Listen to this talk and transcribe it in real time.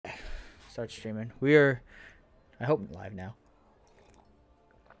Start streaming. We are, I hope, live now.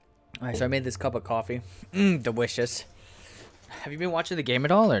 All right, so I made this cup of coffee. Delicious. Have you been watching the game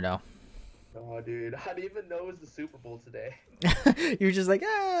at all or no? No, dude. I didn't even know it was the Super Bowl today. You were just like,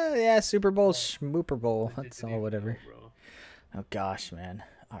 yeah, Super Bowl, Schmooper Bowl. Legit That's didn't all, even whatever. know, bro. Oh, gosh, man.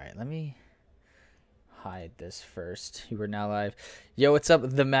 All right, let me hide this first. You are now live. Yo, what's up,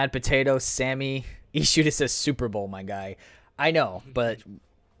 the Mad Potato, Sammy? Ishuda says Super Bowl, my guy. I know, but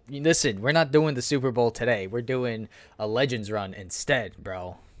listen, we're not doing the Super Bowl today. We're doing a Legends run instead,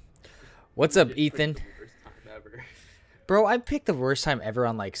 bro. What's up, Ethan? The worst time ever. Bro, I picked the worst time ever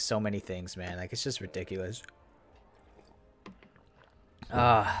on like so many things, man. Like it's just ridiculous.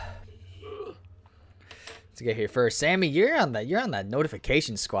 Let's get here first. Sammy, you're on that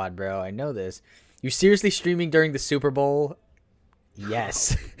notification squad, bro. I know this. You seriously streaming during the Super Bowl?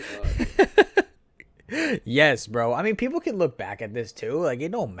 Yes. Oh, Yes, bro. I mean, people can look back at this too. Like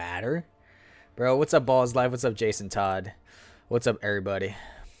it don't matter. Bro, what's up, Balls Live? What's up, Jason Todd? What's up, everybody?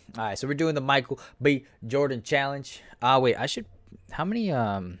 All right, so we're doing the Michael B. Jordan challenge. Wait, I should. How many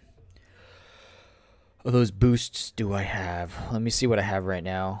of those boosts do I have? Let me see what I have right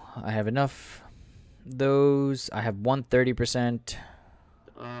now. I have enough. Those I have 130%.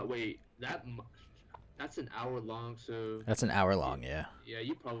 wait, that's an hour long, so That's an hour long, yeah. yeah,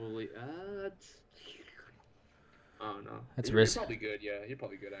 you probably that's. Oh no, That's you're risk. probably good. Yeah, you're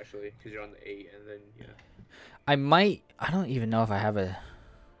probably good actually, because you're on the 8, and then yeah. I might. I don't even know if I have a.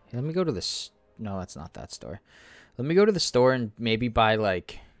 Let me go to this. No, that's not that store. Let me go to the store and maybe buy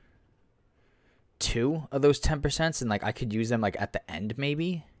like 2 of those 10%, and like I could use them like at the end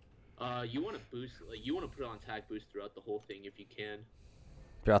maybe. You want to boost, like you want to put on tag boost throughout the whole thing if you can.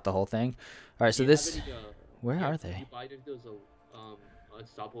 Throughout the whole thing. All right, so Do you this. have any, Where yeah, are did they? you buy any of those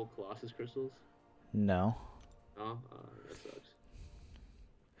unstoppable Colossus crystals? No. No, that sucks.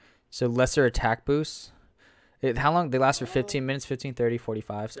 So lesser attack boosts. How long? They last for 15 minutes, 15, 30,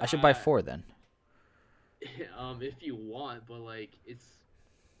 45. I should buy 4 then. If you want, but like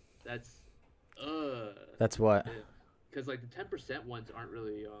that's That's what? because like the 10% ones aren't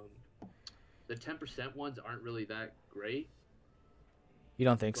really that great. You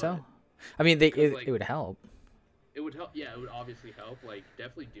don't think so? But- I mean, because, it like, would help. It would help. Yeah, it would obviously help. Like,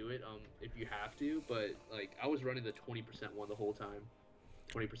 definitely do it. If you have to. But like, I was running the 20% one the whole time.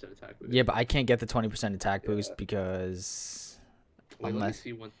 20% attack boost. Yeah, but I can't get the 20% attack Yeah. boost because Wait, let me unless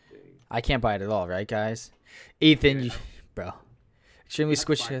see one thing. I can't buy it at all, right, guys? Ethan, Yeah, you, no. bro, extremely You have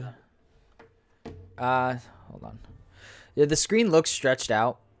to squishy. buy Hold on. Yeah, the screen looks stretched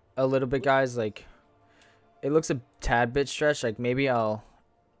out a little bit, guys. Like, it looks a tad bit stretched. Like, maybe I'll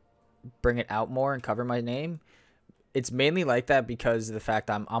bring it out more and cover my name. It's mainly like that because of the fact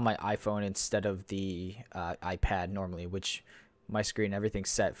I'm on my iPhone instead of the iPad normally, which my screen, everything's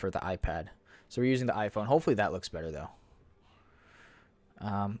set for the iPad. So we're using the iPhone. Hopefully that looks better, though.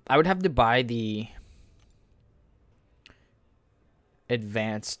 I would have to buy the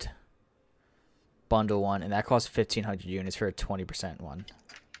advanced bundle one, and that costs 1,500 units for a 20% one.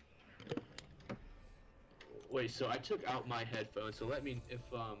 Wait, so I took out my headphones. So let me if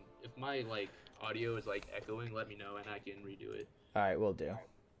my like audio is like echoing, let me know and I can redo it. All right, we'll do.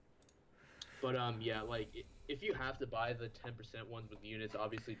 But yeah, like if you have to buy the 10% ones with units,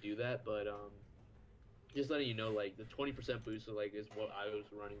 obviously do that. But just letting you know, like the 20% boost like is what I was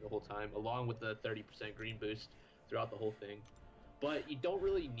running the whole time, along with the 30% green boost throughout the whole thing. But you don't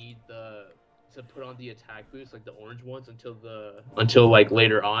really need to put on the attack boost like the orange ones until like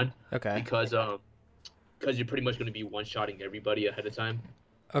later on. Okay. Because you're pretty much going to be one-shotting everybody ahead of time.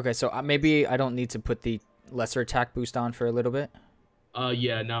 Okay, so maybe I don't need to put the lesser attack boost on for a little bit.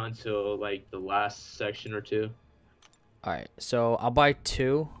 Yeah, not until like the last section or 2. All right, so I'll buy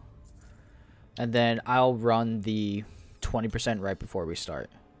 2, and then I'll run the 20% right before we start.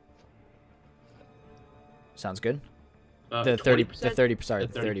 Sounds good. The 30%. Sorry,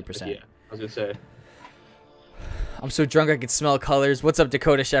 the 30%. Yeah, I was gonna say. I'm so drunk I can smell colors. What's up,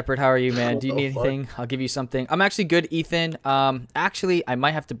 Dakota Shepherd? How are you, man? Do you need anything? I'll give you something. I'm actually good, Ethan. Actually, I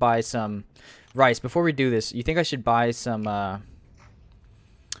might have to buy some rice. Before we do this, you think I should buy some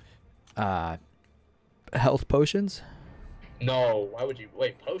health potions? No, why would you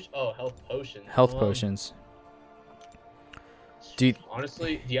wait? Health potions. Health potions.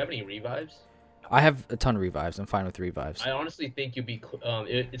 Honestly, do you have any revives? I have a ton of revives. I'm fine with revives. I honestly think you'd be.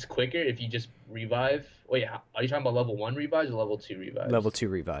 It's quicker if you just revive. Wait, are you talking about level 1 revives or level 2 revives? Level 2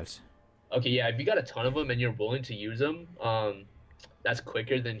 revives. Okay, yeah. If you got a ton of them and you're willing to use them, that's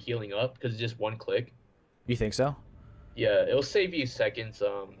quicker than healing up because it's just one click. You think so? Yeah, it'll save you seconds.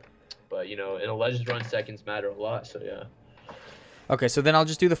 But you know, in a Legends run, seconds matter a lot. So yeah. Okay, so then I'll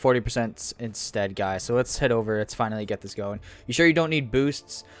just do the 40% instead, guys. So let's head over. Let's finally get this going. You sure you don't need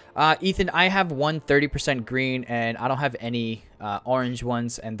boosts? Ethan, I have one 30% green, and I don't have any orange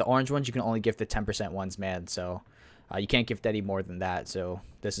ones. And the orange ones, you can only gift the 10% ones, man. So you can't gift any more than that. So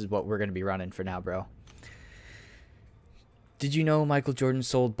this is what we're going to be running for now, bro. Did you know Michael Jordan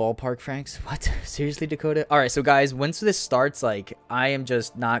sold ballpark francs? What? Seriously, Dakota? All right, so guys, once this starts, like, I am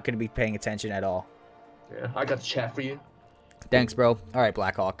just not going to be paying attention at all. Yeah, I got the chat for you. Thanks, bro. All right,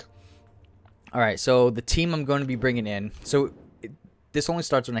 Blackhawk. All right, so the team I'm going to be bringing in. So this only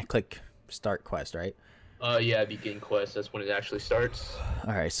starts when I click start quest, right? Yeah, begin quest. That's when it actually starts.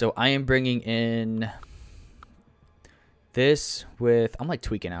 All right, so I am bringing in this with... I'm, like,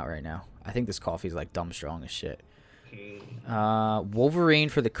 tweaking out right now. I think this coffee's, like, dumb strong as shit. Wolverine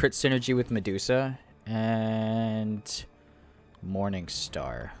for the crit synergy with Medusa. And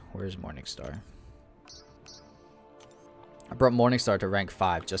Morningstar. Where's Morningstar? I brought Morningstar to rank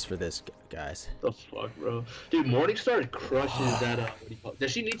 5 just for this, guys. The fuck, bro? Dude, Morningstar crushes that, what do you call it?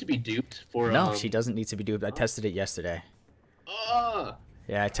 Does she need to be duped for, No, she doesn't need to be duped. I tested it yesterday.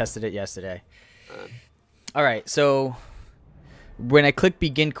 Yeah, I tested it yesterday. Alright, so when I click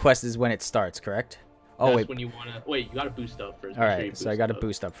begin quest is when it starts, correct? Oh, that's wait. when you wanna... Wait, you gotta boost up first. Alright, so I gotta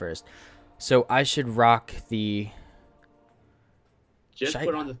boost up first. So I should rock the... Just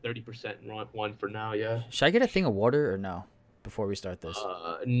put on the 30% one for now, yeah. Should I get a thing of water or no? Before we start this.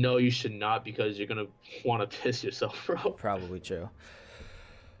 No, you should not, because you're gonna want to piss yourself, bro. Probably true.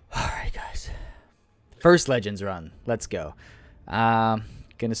 Alright, guys. First Legends run. Let's go. Gonna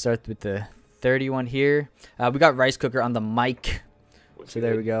start with the 31 here. We got Rice Cooker on the mic. So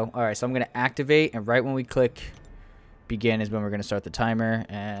there we go. Alright, so I'm gonna activate, and right when we click begin is when we're gonna start the timer,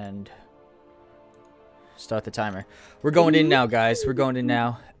 and start the timer. We're going in now, guys. We're going in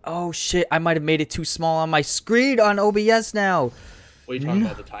now. Oh, shit. I might have made it too small on my screen on OBS now. What are you talking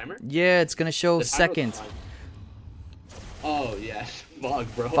about, the timer? Yeah, it's going to show seconds. Oh, yeah.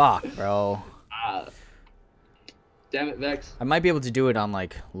 Fuck, bro. Fuck, bro. Damn it, Vex. I might be able to do it on,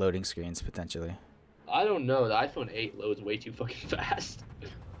 like, loading screens, potentially. I don't know. The iPhone 8 loads way too fucking fast.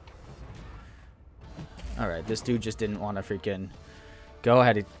 Alright, this dude just didn't want to freaking go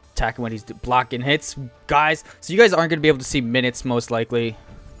ahead and attack him when he's blocking hits, guys. So you guys aren't going to be able to see minutes, most likely,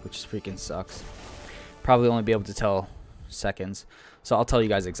 which freaking sucks. Probably only be able to tell seconds. So I'll tell you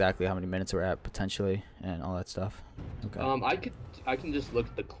guys exactly how many minutes we're at, potentially, and all that stuff. Okay. I can just look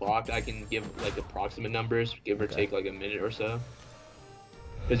at the clock. I can give, like, approximate numbers, give or take, like, a minute or so.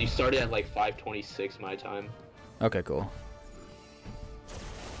 Because you started at, like, 5:26 my time. Okay, cool.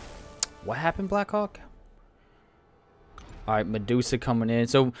 What happened, Blackhawk? Alright, Medusa coming in.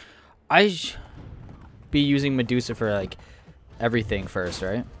 So, I be using Medusa for, like, everything first,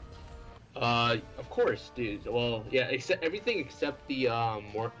 right? Of course, dude. Well, yeah, except everything except the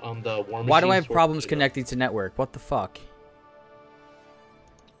war Why do I have problems connecting to network? What the fuck?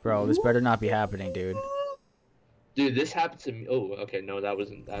 Bro, this better not be happening, dude. Dude, this happened to me. Oh, okay, no, that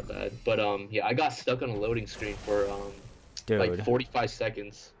wasn't that bad. But yeah, I got stuck on a loading screen for dude, like 45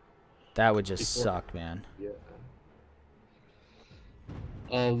 seconds. That would just suck, man. Yeah.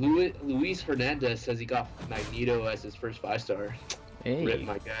 Luis Hernandez says he got Magneto as his first 5-star. Hey. Rip,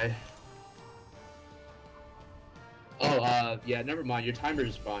 my guy. Oh, yeah, never mind. Your timer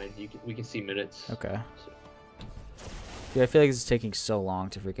is fine. We can see minutes. Okay. So. Dude, I feel like this is taking so long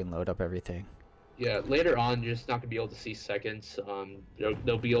to freaking load up everything. Yeah, later on, you're just not gonna be able to see seconds.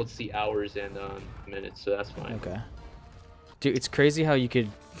 They'll be able to see hours and minutes, so that's fine. Okay. Dude, it's crazy how you could.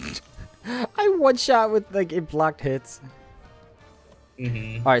 I one shot with like it blocked hits.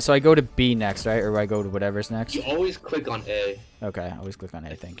 Mm-hmm. All right, so I go to B next, right? Or I go to whatever's next? You always click on A. Okay, always click on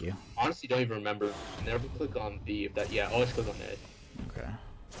A, thank you. Honestly, don't even remember. Never click on B. If that, yeah, always click on A. Okay.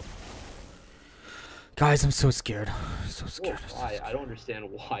 Guys, I'm so scared. So scared. Oh, why? I don't understand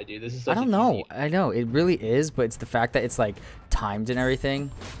why, dude. This is I such don't know. I know. It really is, but it's the fact that it's like timed and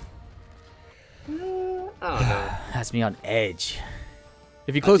everything. I don't know. Has me on edge.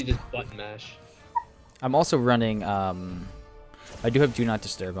 If you close... just button mash. I'm also running... I do have Do Not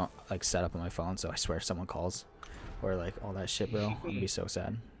Disturb like set up on my phone, so I swear if someone calls or like all that shit, bro, I'm gonna be so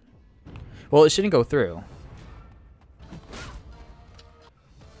sad. Well, it shouldn't go through.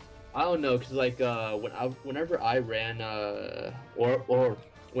 I don't know, cause like whenever I ran or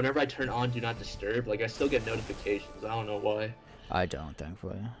whenever I turn on Do Not Disturb, like I still get notifications. I don't know why. I don't,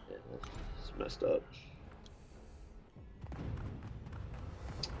 thankfully. Yeah, it's messed up.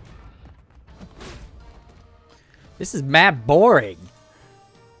 This is mad boring.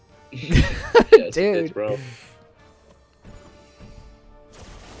 Yes, dude.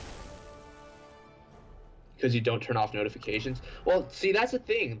 because you don't turn off notifications. Well, see, that's the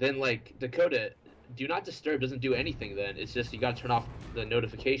thing. Then, like, Dakota, do not disturb doesn't do anything then. It's just you got to turn off the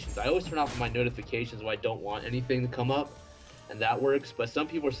notifications. I always turn off my notifications when I don't want anything to come up, and that works. But some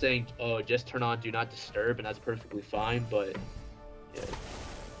people are saying, oh, just turn on do not disturb, and that's perfectly fine. But, yeah.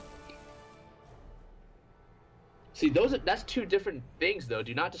 See, that's two different things, though.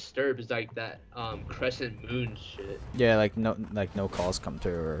 Do not disturb is like that crescent moon shit. Yeah, like no calls come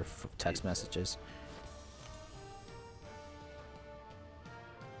through or text messages.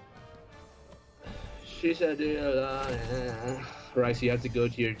 She said, Rice, you have to go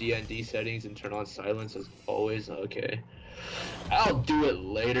to your DND settings and turn on silence as always. Okay. I'll do it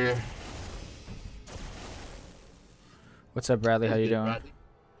later. What's up, Bradley? How you doing? Bradley?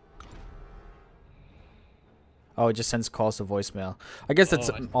 Oh, it just sends calls to voicemail. I guess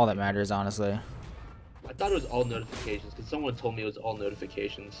that's all that matters, honestly. I thought it was all notifications because someone told me it was all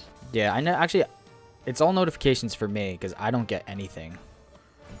notifications. Yeah, I know. Actually, it's all notifications for me because I don't get anything.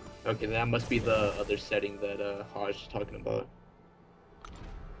 Okay, that must be the other setting that Haj is talking about.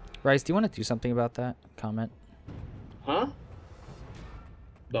 Rice, do you want to do something about that comment? Huh?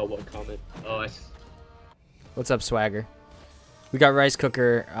 About what comment? Oh, What's up, Swagger? We got Rice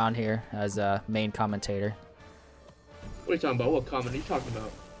Cooker on here as a main commentator. What are you talking about? What comment are you talking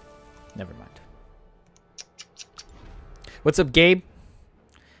about? Never mind. What's up, Gabe?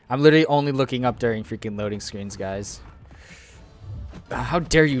 I'm literally only looking up during freaking loading screens, guys. How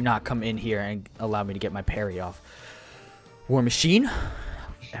dare you not come in here and allow me to get my parry off? War Machine?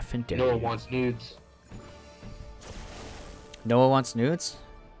 Effing dare Noah you. wants nudes. Noah wants nudes?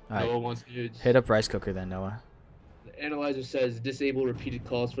 Alright. Noah wants nudes. Hit up Rice Cooker then, Noah. The analyzer says disable repeated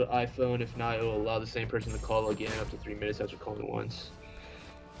calls for iPhone. If not, it will allow the same person to call again up to 3 minutes after calling once.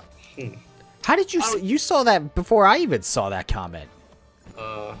 How did you... You saw that before I even saw that comment.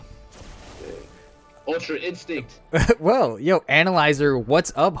 Ultra Instinct. Well, yo, Analyzer,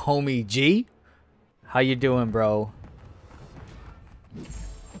 what's up, homie G? How you doing, bro?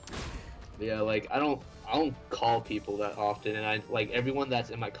 Yeah, like I don't call people that often, and I like everyone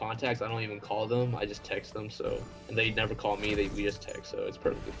that's in my contacts. I don't even call them. I just text them. So, and they never call me. We just text. So it's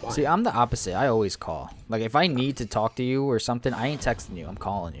perfectly fine. See, I'm the opposite. I always call. Like if I need to talk to you or something, I ain't texting you. I'm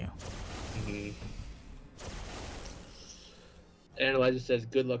calling you. Analyzer says,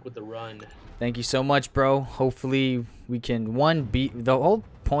 "Good luck with the run." Thank you so much, bro. Hopefully we can beat. The whole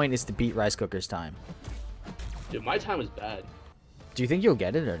point is to beat Rice Cooker's time. Dude, my time is bad. Do you think you'll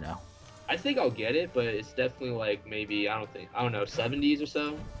get it or no? I think I'll get it, but it's definitely like maybe I don't know 70s or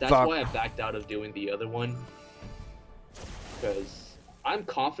so. That's Fuck. why I backed out of doing the other one, because I'm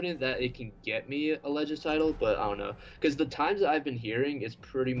confident that it can get me a Legends title, but I don't know, because the times that I've been hearing is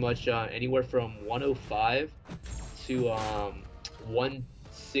pretty much anywhere from 105 to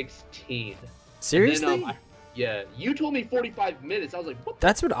 116. Seriously? Then, yeah, you told me 45 minutes. I was like, what?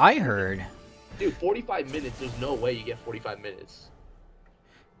 That's what I heard. Dude, 45 minutes. There's no way you get 45 minutes.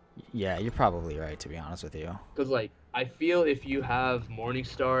 Yeah, you're probably right, to be honest with you. Because, like, I feel if you have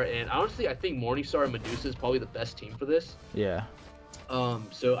Morningstar, and honestly, I think Morningstar and Medusa is probably the best team for this. Yeah.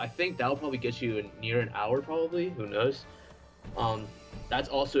 So I think that'll probably get you near an hour, probably. Who knows? That's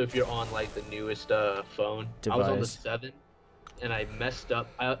also if you're on, like, the newest phone. Device. I was on the 7, and I messed up.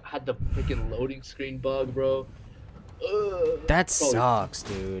 I had the freaking loading screen bug, bro. That sucks,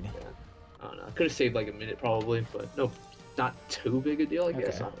 dude. Yeah. I don't know. I could have saved, like, a minute, probably, but no, not too big a deal, I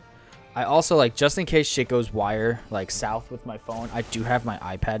guess. Okay. I also, like, just in case shit goes wire, like, south with my phone, I do have my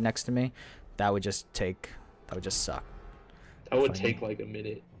iPad next to me. That would just suck. That would take, like, a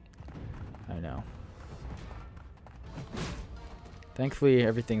minute. I know. Thankfully,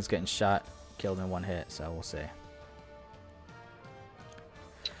 everything's getting killed in one hit, so we'll see.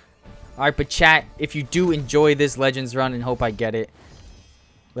 Alright, but chat, if you do enjoy this Legends run and hope I get it,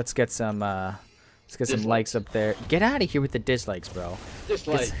 let's get some likes up there. Get out of here with the dislikes, bro.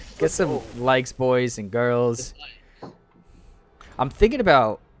 Dislikes. Get some likes, boys and girls. I'm thinking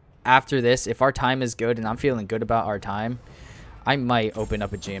about, after this, if our time is good and I'm feeling good about our time, I might open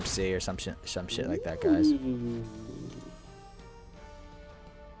up a GMC or some shit like that, guys.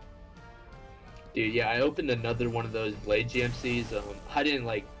 Dude, yeah, I opened another one of those Blade GMCs. I didn't,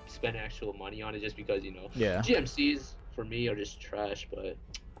 like, spend actual money on it just because, you know, Yeah. GMCs for me are just trash, but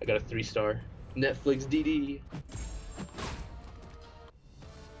I got a 3-star Netflix DD.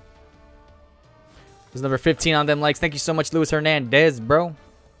 There's number 15 on them likes. Thank you so much, Luis Hernandez, bro.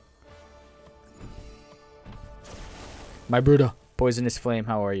 My Bruda. Poisonous Flame,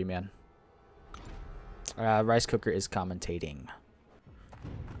 how are you, man? Rice Cooker is commentating.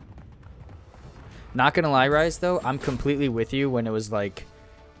 Not gonna lie, Rice, though, I'm completely with you when it was like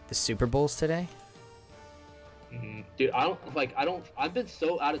the Super Bowls today. Dude, I've been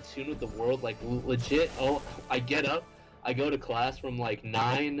so out of tune with the world, like legit. Oh, I get up, I go to class from like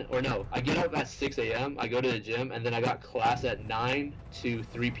 9, or no, I get up at 6 a.m. I go to the gym, and then I got class at 9 to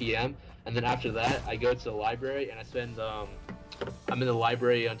 3 p.m. And then after that, I go to the library, and I'm in the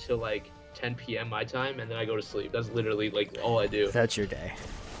library until like 10 p.m. my time, and then I go to sleep. That's literally like all I do. That's your day.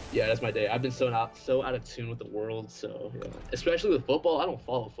 Yeah, that's my day. I've been so out of tune with the world, so yeah. Especially with football, I don't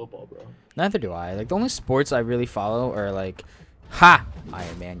follow football, bro. Neither do I. Like the only sports I really follow are like,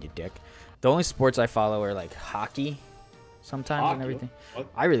 Iron Man, you dick. The only sports I follow are like hockey, sometimes and everything. What?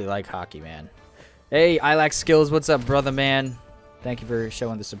 I really like hockey, man. Hey, I lack skills. What's up, brother, man? Thank you for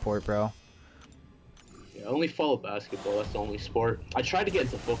showing the support, bro. Yeah, I only follow basketball. That's the only sport. I tried to get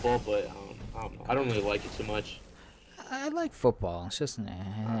into football, but I don't know. I don't really like it too much. I like football. It's just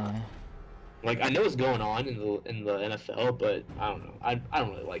Like I know what's going on in the NFL, but I don't know. I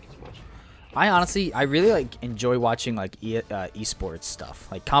don't really like it too much. I really like enjoy watching like esports stuff.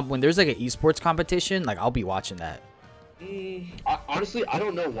 Like when there's like an esports competition, like I'll be watching that. Honestly, I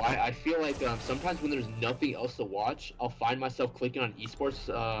don't know why. I feel like sometimes when there's nothing else to watch, I'll find myself clicking on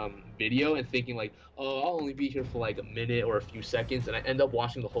esports video and thinking like, oh, I'll only be here for like a minute or a few seconds, and I end up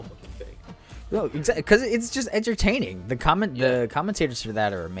watching the whole fucking thing. No, exactly, because it's just entertaining. The commentators for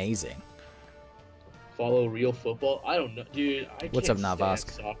that are amazing. Follow real football? I don't know, dude. What's up, stand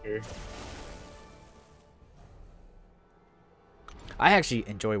Navask? Soccer. I actually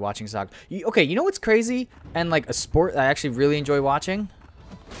enjoy watching soccer. Okay, you know what's crazy? And like a sport I actually really enjoy watching?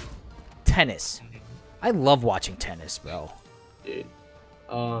 Tennis. I love watching tennis, bro. Dude.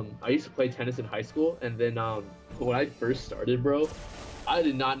 I used to play tennis in high school, and then when I first started, bro, I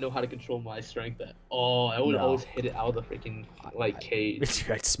did not know how to control my strength at all. I would always hit it out of the freaking like cage.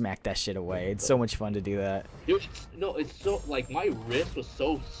 I'd smack that shit away. It's so much fun to do that. Dude, it's so like my wrist was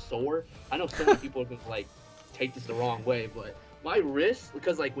so sore. I know so many people are gonna like take this the wrong way, but my wrist,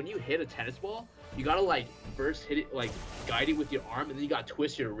 because like when you hit a tennis ball, you gotta like first hit it, like guide it with your arm, and then you gotta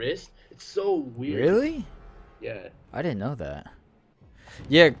twist your wrist. It's so weird. Really? Yeah. I didn't know that.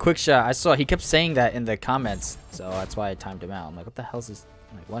 Yeah, quick shot. I saw he kept saying that in the comments, so that's why I timed him out. I'm like, what the hell's this?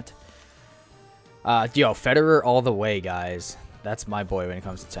 I'm like, what? Yo, Federer all the way, guys. That's my boy when it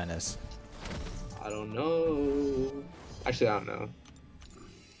comes to tennis. I don't know. Actually, I don't know.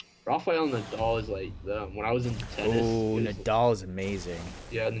 Rafael Nadal is like when I was in tennis. Oh, Nadal is amazing.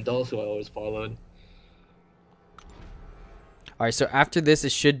 Yeah, Nadal's who I always followed. All right, so after this,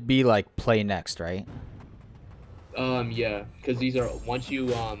 it should be like play next, right? Yeah, because these are once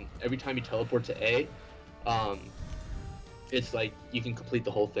you every time you teleport to A, it's like you can complete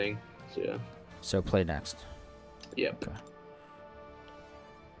the whole thing. So yeah. So play next. Yep. Okay.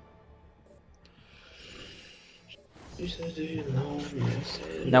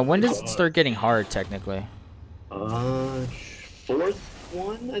 Now, when does it start getting hard, technically? Fourth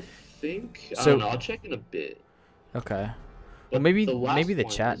one, I think. I So- don't know. I'll check in a bit. Okay. Well, But maybe the last the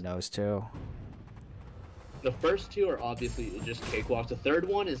one chat is- knows too. The first two are obviously just cakewalks. The third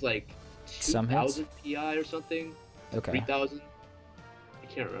one is like Some hits? 2,000 PI or something. Okay. 3,000. I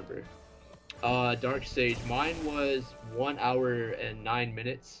can't remember. Dark Sage. Mine was 1 hour and 9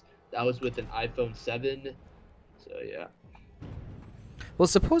 minutes. That was with an iPhone 7. So yeah. Well,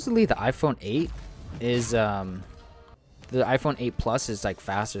 supposedly the iPhone 8 is the iPhone 8 Plus is like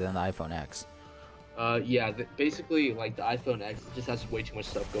faster than the iPhone X. Yeah. Basically, like the iPhone X just has way too much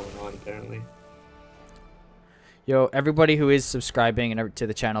stuff going on apparently. Yo, everybody who is subscribing and to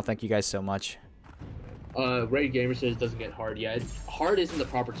the channel, thank you guys so much. Ray Gamer says it doesn't get hard. Yeah, hard isn't the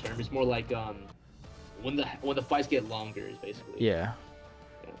proper term. It's more like when the fights get longer is basically. Yeah.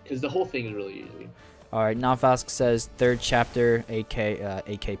 Because the whole thing is really easy. All right, Nonfask says third chapter,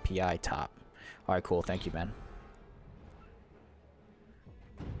 AKPI top. All right, cool. Thank you, man.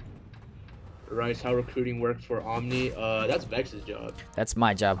 Rice, how recruiting worked for Ømni? That's Vex's job. That's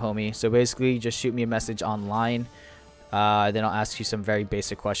my job, homie. So basically, just shoot me a message online. Then I'll ask you some very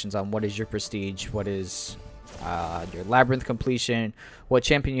basic questions on what is your prestige, what is your labyrinth completion, what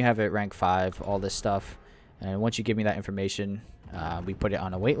champion you have at rank 5, all this stuff. And once you give me that information, we put it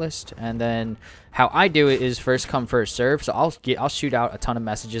on a wait list. And then how I do it is first come, first serve. So I'll shoot out a ton of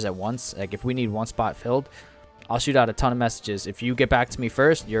messages at once. Like if we need one spot filled, I'll shoot out a ton of messages. If you get back to me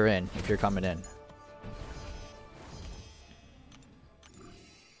first, you're in. If you're coming in.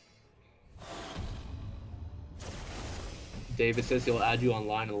 David says he'll add you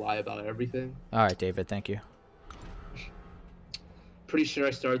online and lie about everything. All right, David. Thank you. Pretty sure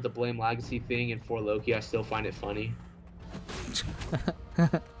I started the Blame Legacy thing, and for Loki, I still find it funny.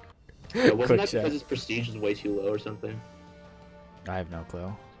 Yeah, wasn't that because his prestige is way too low or something? I have no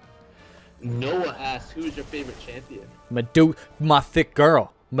clue. Noah asks, who is your favorite champion? My thick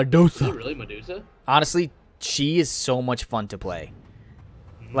girl, Medusa. Is it really Medusa? Honestly, she is so much fun to play.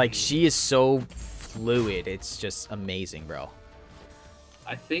 Like, she is so fluid. It's just amazing, bro.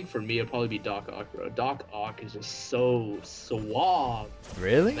 I think for me, it'd probably be Doc Ock, bro. Doc Ock is just so suave.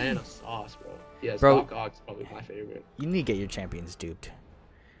 Really? Man of sauce, bro. Yes, Bro, Doc Ock's probably my favorite. You need to get your champions duped.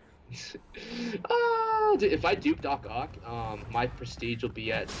 Dude, if I dupe Doc Ock, my prestige will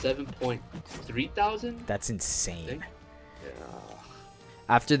be at 7.3 thousand. That's insane. Yeah.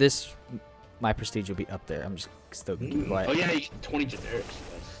 After this, my prestige will be up there. I'm just still gonna keep quiet. Oh yeah, you get 20 generics.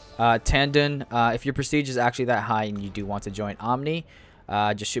 Yes. Tandon, if your prestige is actually that high and you do want to join Ømni,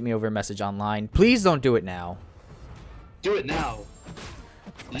 just shoot me over a message online. Please don't do it now. Do it now.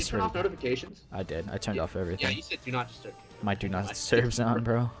 Did you turn off notifications? I did. I turned off everything. Yeah, you said do not disturb. My do not disturb on,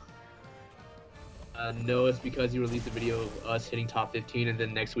 bro. No, it's because you released a video of us hitting top 15, and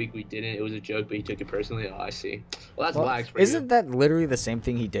then next week we didn't. It was a joke, but he took it personally. Oh, I see. Well, that's lags for Isn't that literally the same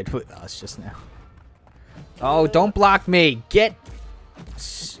thing he did with us just now? Oh, don't block me. Get...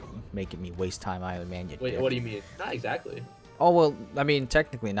 Making me waste time, Island Man. Wait, what do you mean? Not exactly. Oh, well, I mean,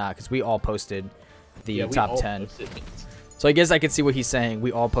 technically not, because we all posted the top 10. Posted. So I guess I could see what he's saying.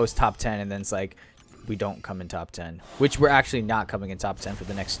 We all post top 10, and then it's like, we don't come in top 10. Which we're actually not coming in top 10 for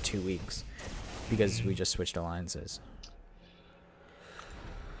the next 2 weeks. Because we just switched alliances.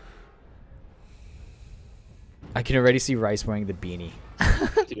 I can already see Rice wearing the beanie.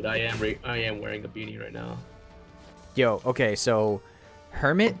 Dude, I am wearing a beanie right now. Yo, okay, so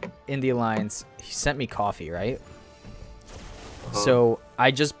Hermit in the alliance, he sent me coffee, right? So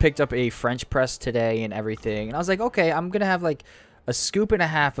I just picked up a French press today and everything, and I was like, okay, I'm gonna have like a scoop and a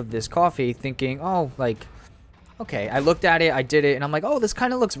half of this coffee, thinking, oh, like, okay. I looked at it, I did it, and I'm like, oh, this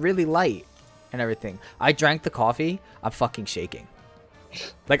kind of looks really light and everything. I drank the coffee, I'm fucking shaking.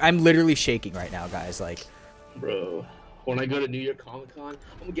 Like, I'm literally shaking right now, guys. Like, bro, when I go to New York Comic Con,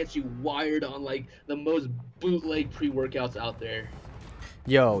 I'm gonna get you wired on like the most bootleg pre-workouts out there.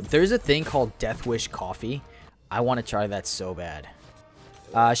 Yo, there's a thing called Death Wish coffee. I want to try that so bad.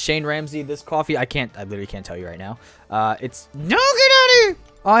 Shane Ramsey, this coffee, I literally can't tell you right now. It's no, get out of here!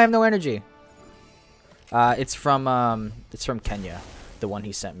 Oh, I have no energy. It's from Kenya, the one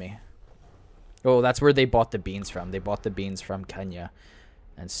he sent me. Oh, that's where they bought the beans from. They bought the beans from Kenya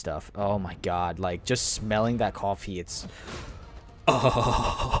and stuff. Oh my god, like just smelling that coffee, it's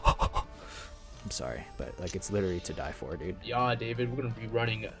oh. I'm sorry, but like it's literally to die for, dude. Yeah, David, we're gonna be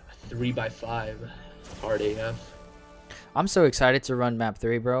running 3x5 hard AF. I'm so excited to run map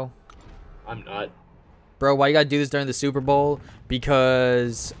 3, bro. I'm not. Bro, why you gotta do this during the Super Bowl?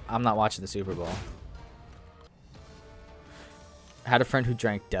 Because I'm not watching the Super Bowl. I had a friend who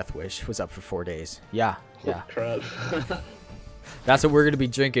drank Death Wish, was up for 4 days. Yeah, yeah. Crap. That's what we're gonna be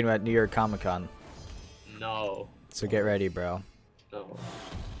drinking at New York Comic Con. No. So get ready, bro. No.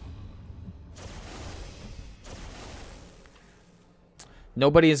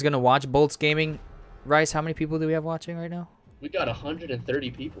 Nobody is gonna watch Bolts Gaming. Rice, how many people do we have watching right now? We got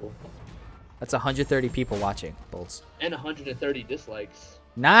 130 people. That's 130 people watching Bolts. And 130 dislikes.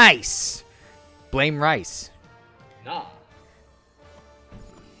 Nice! Blame Rice. Nah.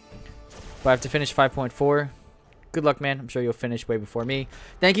 But I have to finish 5.4. Good luck, man. I'm sure you'll finish way before me.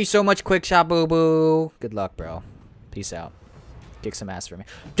 Thank you so much, Quick Shot Boo Boo. Good luck, bro. Peace out. Kick some ass for me.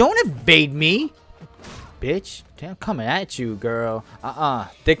 Don't evade me, bitch. Damn, coming at you, girl.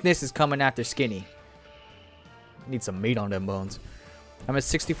 Thickness is coming after skinny. Need some meat on them bones. I'm at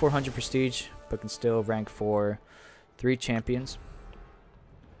 6,400 prestige, but can still rank for 3 champions.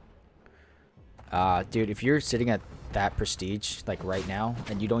 Dude, if you're sitting at that prestige, like right now,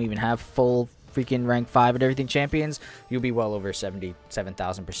 and you don't even have full freaking rank 5 and everything champions, you'll be well over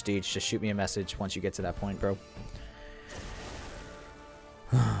 77,000 prestige. Just shoot me a message once you get to that point, bro.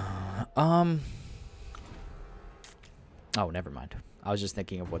 Oh, never mind. I was just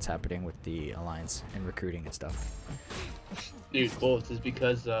thinking of what's happening with the alliance and recruiting and stuff. Dude, Bolts is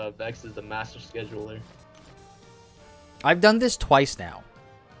because Vex is the master scheduler. I've done this twice now.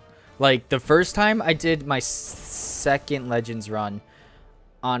 Like, the first time I did my second Legends run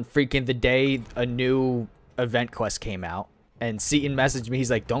on freaking the day a new event quest came out. And Seaton messaged me. He's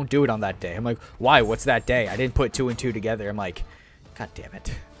like, don't do it on that day. I'm like, why? What's that day? I didn't put 2 and 2 together. I'm like, God damn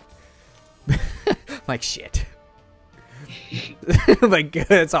it. I'm like, shit. Like,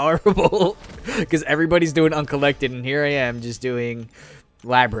 it's horrible. Because everybody's doing Uncollected. And here I am just doing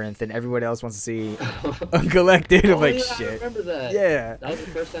Labyrinth. And everybody else wants to see Uncollected. I'm like, yeah, shit. I remember that. Yeah. That was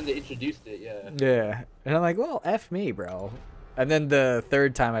the first time they introduced it, yeah. Yeah. And I'm like, well, F me, bro. And then the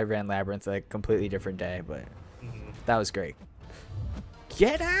third time I ran Labyrinth, like, completely different day. But that was great.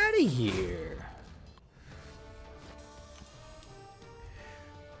 Get out of here.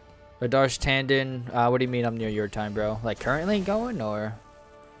 Adarsh Tandon, what do you mean I'm near your time, bro? Like currently going or?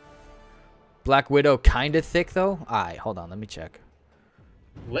 Black Widow kind of thick though? Alright, hold on, let me check.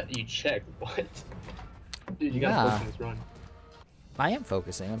 Let you check? What? Dude, you gotta focus on this run. I am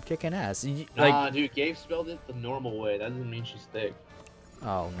focusing, I'm kicking ass. Nah, dude, Gabe spelled it the normal way. That doesn't mean she's thick.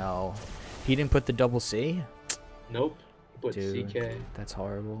 Oh no. He didn't put the double C? Nope. He put Dude, CK. that's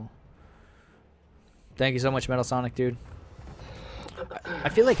horrible. Thank you so much, Metal Sonic, dude. I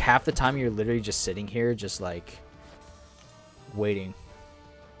feel like half the time you're literally just sitting here, just like waiting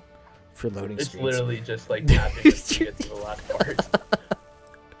for loading screens. It's literally just like tapping to get to the last part.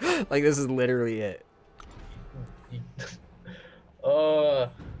 Like this is literally it. I'm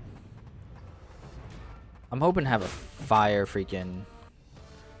hoping to have a fire freaking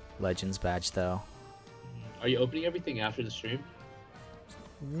Legends badge though. Are you opening everything after the stream?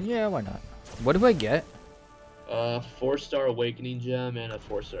 Yeah, why not? What do I get? 4-star Awakening Gem and a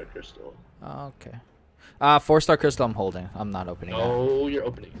 4-star Crystal. Okay. 4-star Crystal I'm holding. I'm not opening that. Oh, you're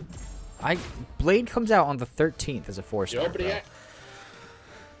opening it. Blade comes out on the 13th as a 4-star. You're opening it?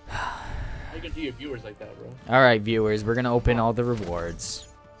 How you gonna do your viewers like that, bro? Alright, viewers. We're gonna open all the rewards.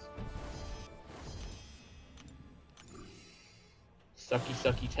 Sucky,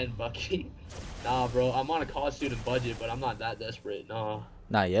 sucky, 10 bucky. Nah, bro. I'm on a college student budget, but I'm not that desperate. Nah.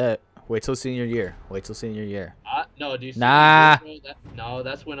 Not yet. Wait till senior year. Wait till senior year. No, dude. Nah. Year, no,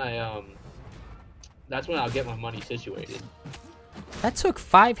 that's when that's when I'll get my money situated. That took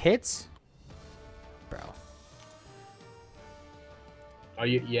 5 hits? Bro. Are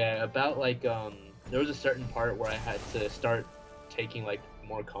you? Yeah, about like there was a certain part where I had to start taking like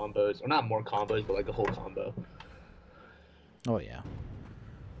more combos, or not more combos, but like a whole combo. Oh yeah.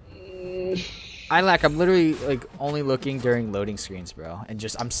 I'm literally like only looking during loading screens, bro,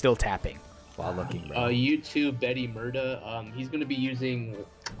 and I'm still tapping while looking, bro. YouTube Betty Murda, he's gonna be using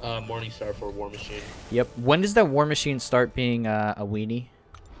Morningstar for War Machine. Yep. When does that War Machine start being a weenie?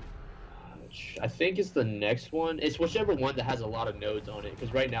 I think it's the next one. It's whichever one that has a lot of nodes on it,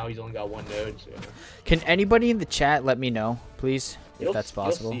 because right now he's only got 1 node. So. Can anybody in the chat let me know, please, if that's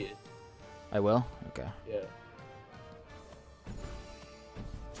possible? You'll see it. I will. Okay. Yeah.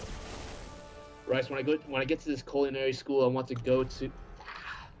 Rice, when I get to this culinary school, I want to go to.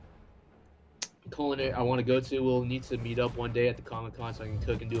 We'll need to meet up one day at the Comic-Con so I can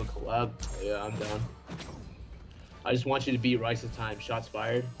cook and do a collab. Yeah, I'm down. I just want you to beat Rice's time. Shots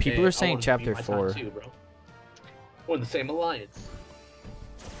fired. People are saying chapter 4. Too, bro. We're in the same alliance.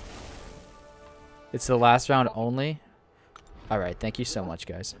 It's the last round only? Alright, thank you so much,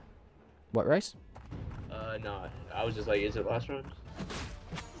 guys. What, Rice? No. I was just like, is it last round?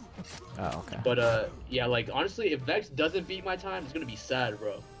 Oh, okay. But, yeah, like, honestly, if Vex doesn't beat my time, it's gonna be sad,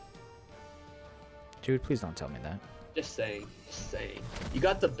 bro. Dude, please don't tell me that. Just saying. Just saying. You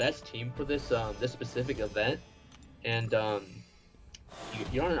got the best team for this, this specific event. And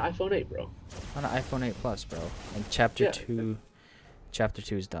you're on an iPhone 8, bro. On an iPhone 8 Plus, bro. And chapter 2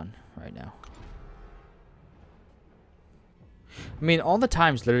 is done right now. I mean, all the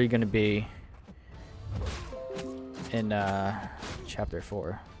time's literally gonna be in chapter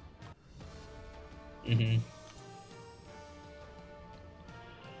 4. Mm-hmm.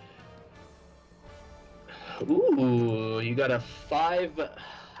 Ooh, you got a 5.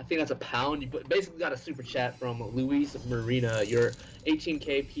 I think that's a pound. You basically got a super chat from Luis Marina. Your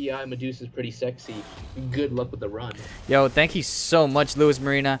 18k PI Medusa is pretty sexy. Good luck with the run. Yo, thank you so much, Luis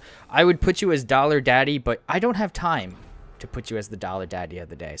Marina. I would put you as Dollar Daddy, but I don't have time to put you as the Dollar Daddy of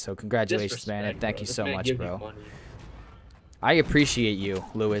the day. So congratulations, man, and thank you so much, bro. I appreciate you,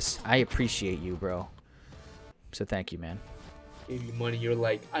 Luis. I appreciate you, bro. So thank you, man. Gave you money. You're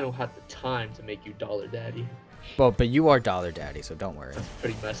like, I don't have the time to make you Dollar Daddy. Well, but you are Dollar Daddy, so don't worry. That's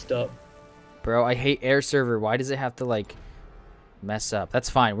pretty messed up. Bro, I hate air server. Why does it have to, like, mess up? That's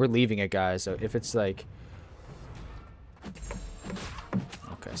fine. We're leaving it, guys. So if it's, like...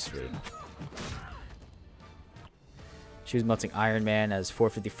 Okay, sweet. She was melting Iron Man as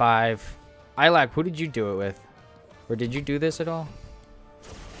 455. Ilac, who did you do it with? Or did you do this at all?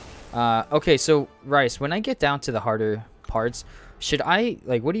 Okay, so, Rice, when I get down to the harder parts... Should I,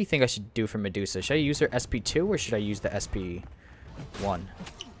 like, what do you think I should do for Medusa? Should I use her SP2 or should I use the SP1?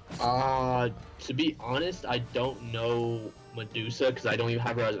 To be honest, I don't know Medusa because I don't even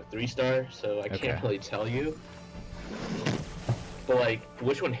have her as a 3-star, so I can't really tell you. But, like,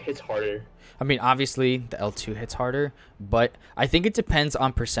 which one hits harder? I mean, obviously, the L2 hits harder, but I think it depends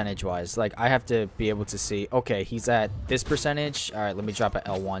on percentage-wise. Like, I have to be able to see, okay, he's at this percentage. All right, let me drop an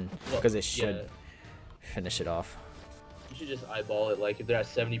L1 because it should finish it off. You should just eyeball it. Like if they're at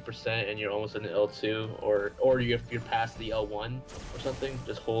 70% and you're almost in the L2, or if you're past the L1 or something,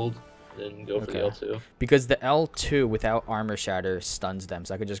 just hold, then go for the L2. Because the L2 without armor shatter stuns them,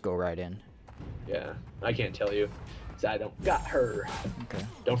 so I could just go right in. Yeah, I can't tell you. I don't got her. Okay.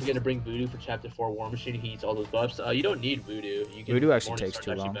 Don't forget to bring Voodoo for Chapter 4 War Machine. He eats all those buffs. You don't need Voodoo. You can Voodoo actually takes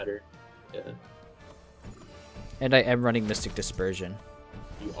too long. Better. Yeah. And I am running Mystic Dispersion.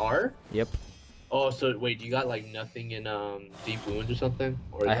 You are? Yep. Oh, so wait, you got like nothing in Deep Wounds or something?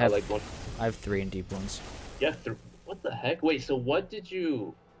 Or I have like one. I have 3 in Deep Wounds. Yeah. What the heck? Wait. So what did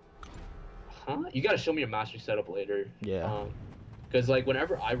you? Huh? You gotta show me your mastery setup later. Yeah. Because, like,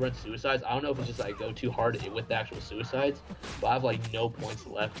 whenever I run suicides, I don't know if it's just I go too hard with the actual suicides, but I have, like, no points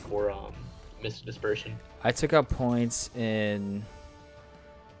left for Mystic Dispersion. I took out points in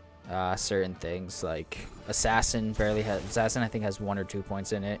certain things, like Assassin Assassin, I think, has 1 or 2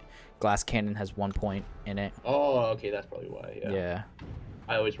 points in it. Glass Cannon has 1 point in it. Oh, okay, that's probably why, yeah. Yeah.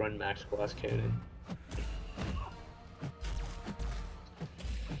 I always run max Glass Cannon.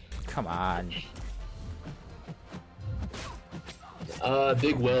 Come on.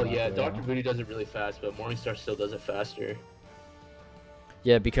 Big Will, yeah. Dr. Voodoo does it really fast, but Morningstar still does it faster.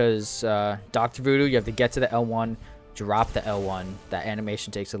 Yeah, because Dr. Voodoo, you have to get to the L1, drop the L1. That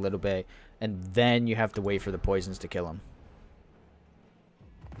animation takes a little bit, and then you have to wait for the poisons to kill him.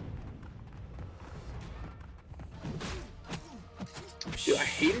 Dude, I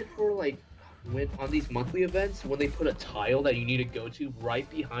hate it for, like, when on these monthly events, when they put a tile that you need to go to right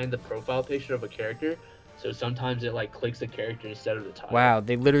behind the profile picture of a character. So sometimes it like clicks the character instead of the tile. Wow,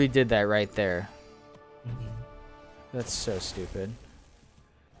 they literally did that right there. That's so stupid.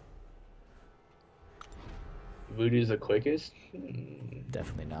 Voodoo's the quickest?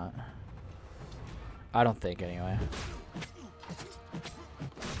 Definitely not. I don't think, anyway.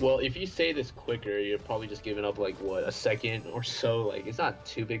 Well, if you say this quicker, you're probably just giving up like what, a second or so. Like it's not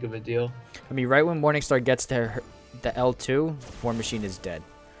too big of a deal. I mean, right when Morningstar gets to the L2, War Machine is dead.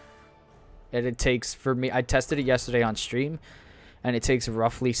 And it takes, for me, I tested it yesterday on stream, and it takes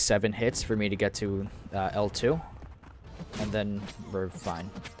roughly 7 hits for me to get to L2. And then we're fine.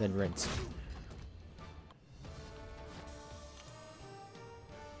 Then rinse.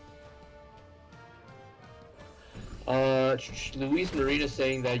 Luis Marina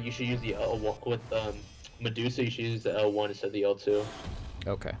saying that you should use the L1 with Medusa. You should use the L1 instead of the L2.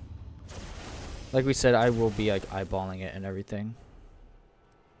 Okay. Like we said, I will be like eyeballing it and everything.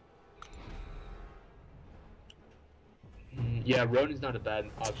 Yeah, Ronin's not a bad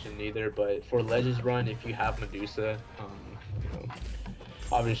option either, but for Legends run, if you have Medusa, you know,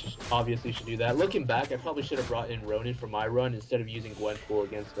 obviously you should do that. Looking back, I probably should have brought in Ronin for my run instead of using Gwenpool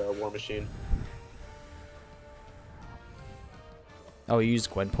against War Machine. Oh, you used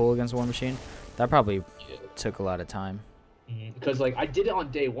Gwenpool against War Machine? That probably took a lot of time. Because like I did it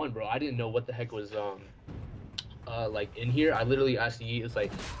on day 1, bro. I didn't know what the heck was like in here. I literally asked Yi, it's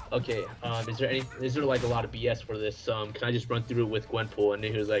like, okay, is there like a lot of BS for this? Can I just run through it with Gwenpool? And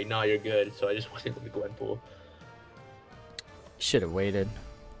he was like, nah, you're good. So I just went with the Gwenpool. Should have waited.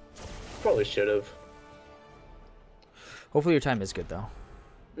 Probably should have. Hopefully your time is good though.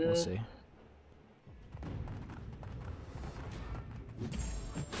 We'll see.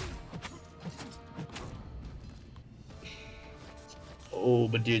 Oh,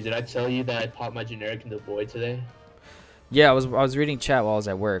 but dude, did I tell you that I popped my generic in the void today? Yeah, I was reading chat while I was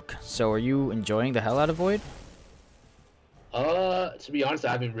at work. So are you enjoying the hell out of Void? To be honest,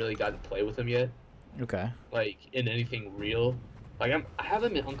 I haven't really gotten to play with him yet. Okay. Like in anything real. Like I have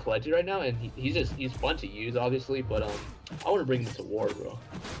him uncollected right now, and he's fun to use, obviously. But I want to bring him to war, bro.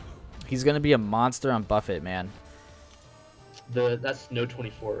 He's gonna be a monster on Buffett, man. That's no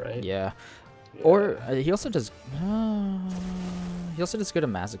 24, right? Yeah. Or he also does. He also does good at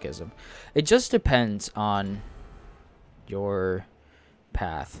masochism. It just depends on your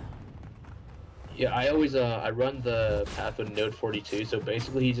path. Yeah, I always I run the path with Node 42, so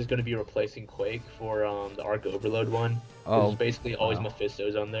basically he's just going to be replacing Quake for the Arc Overload one. Oh, basically always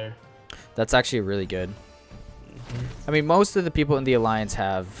Mephisto's on there. That's actually really good. I mean, most of the people in the Alliance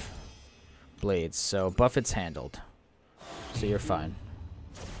have blades, so Buffett's handled. So you're fine.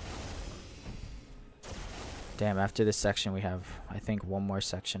 Damn, after this section we have, I think, one more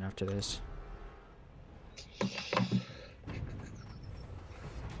section after this.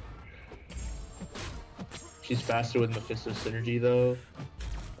 She's faster with Mephisto synergy though.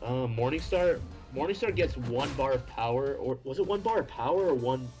 Morningstar gets 1 bar of power, or was it 1 bar of power or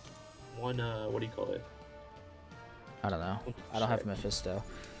one what do you call it? I don't know. I don't have Mephisto.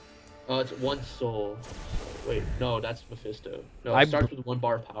 It's 1 soul. Wait, no, that's Mephisto. No, it starts with 1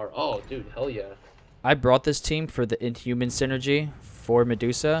 bar of power. Oh, dude, hell yeah. I brought this team for the Inhuman synergy for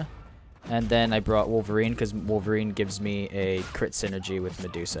Medusa, and then I brought Wolverine because Wolverine gives me a crit synergy with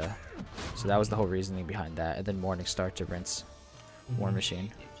Medusa. So that was the whole reasoning behind that. And then Morningstar to rinse War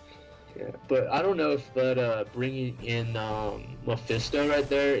Machine. Yeah, but I don't know if that bringing in Mephisto right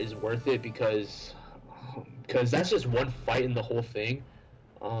there is worth it because that's just one fight in the whole thing,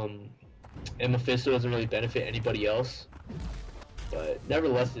 and Mephisto doesn't really benefit anybody else. But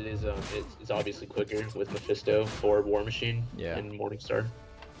nevertheless, it is it's obviously quicker with Mephisto for War Machine and Morningstar.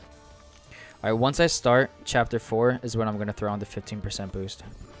 Alright, once I start Chapter 4 is when I'm going to throw on the 15% boost.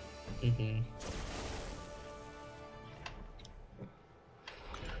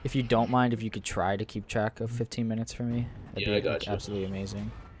 If you don't mind, if you could try to keep track of 15 minutes for me, that'd be like, absolutely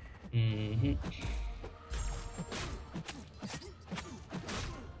amazing.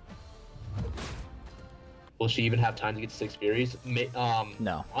 Will she even have time to get 6 Furies?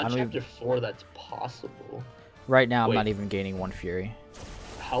 No. On Chapter 4, that's possible. Right now, I'm not even gaining 1 Fury.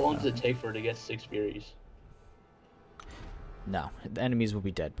 How long does it take for her to get 6 Furies? No. The enemies will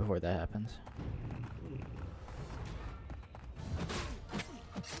be dead before that happens.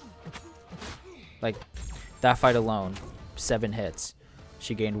 Like, that fight alone, 7 hits.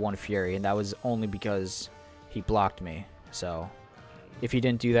 She gained 1 Fury, and that was only because he blocked me. So, if he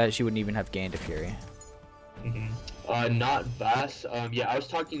didn't do that, she wouldn't even have gained a Fury. Not Vass. Yeah, I was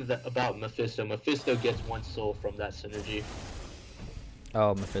talking about Mephisto. Mephisto gets 1 soul from that synergy.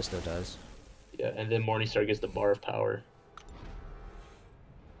 Oh, Mephisto does. Yeah, and then Morningstar gets the bar of power.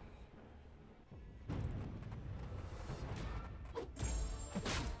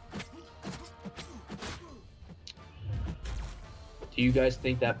 Do you guys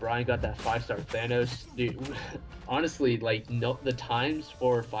think that Brian got that 5-star Thanos? Dude, honestly, like, no, the times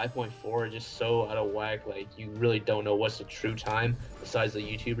for 5.4 are just so out of whack. Like, you really don't know what's the true time besides the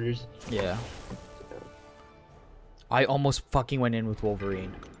YouTubers. Yeah. I almost fucking went in with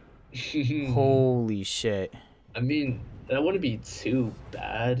Wolverine. Holy shit. I mean, that wouldn't be too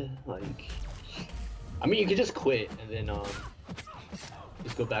bad. Like, I mean, you could just quit and then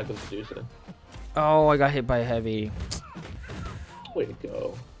just go back with Medusa. Oh, I got hit by a heavy. Way to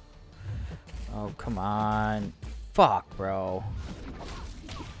go. Oh, come on. Fuck, bro.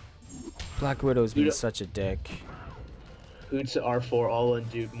 Black Widow's been such a dick. Who's R4 all in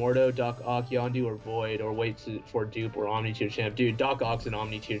dupe? Mordo, Doc Ock, Yondu, or Void, or wait for dupe or Omni tier champ? Dude, Doc Ock's an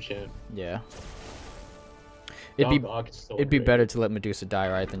Omni tier champ. Yeah. It'd be better to let Medusa die,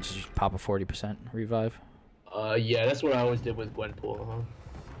 right, than just pop a 40% revive. Yeah, that's what I always did with Gwenpool, huh?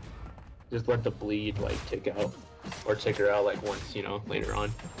 Just let the bleed, like, tick out. Or take her out, like, once, you know, later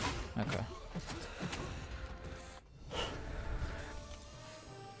on. Okay.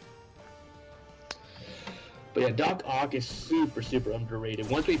 But yeah, Doc Ock is super, super underrated.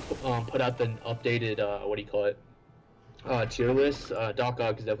 Once we put out the updated, what do you call it, tier list, Doc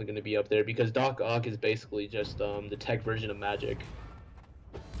Ock is definitely going to be up there because Doc Ock is basically just the tech version of Magic.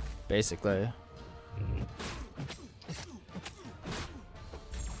 Basically.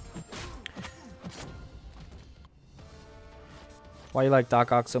 Why you like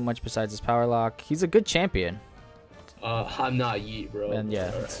Doc Ock so much besides his power lock? He's a good champion. I'm not Yeet, bro. And yeah,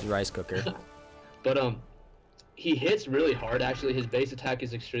 it's a rice cooker. But he hits really hard. Actually, his base attack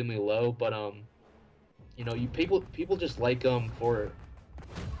is extremely low. But you know, people just like him for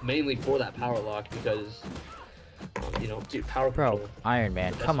mainly for that power lock because you know, dude, power control. Bro, Iron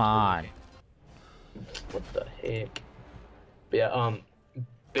Man, come on. What the heck? But yeah,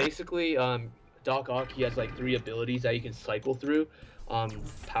 basically, Doc Ock, he has like 3 abilities that you can cycle through.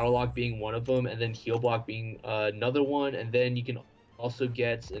 Power Lock being one of them, and then Heal Block being another one, and then you can also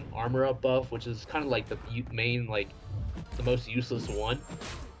get an Armor Up buff, which is kind of like the main, like, the most useless one.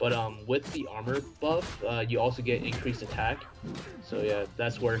 But with the Armor buff, you also get increased attack. So yeah,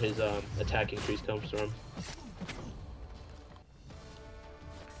 that's where his attack increase comes from.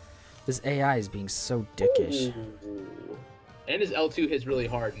 This AI is being so dickish. Ooh. And his L2 hits really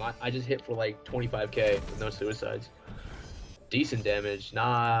hard. I just hit for like 25k with no suicides. Decent damage.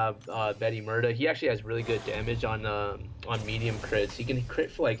 Nah, Betty Murda. He actually has really good damage on medium crits. He can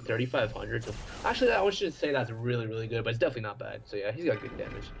crit for like 3,500. Actually, I shouldn't say that's really, really good, but it's definitely not bad. So yeah, he's got good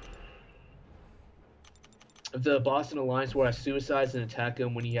damage. If the Boston Alliance War has suicides and attack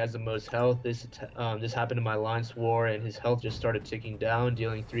him when he has the most health, this happened in my Alliance War, and his health just started ticking down,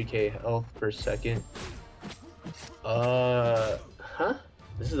 dealing 3k health per second. Huh?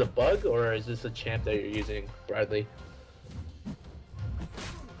 This is a bug, or is this a champ that you're using, Bradley?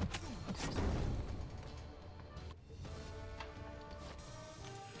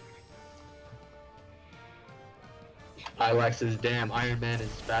 Ilex says, damn, Iron Man is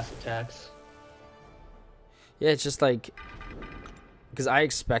fast attacks. Yeah, it's just like, because I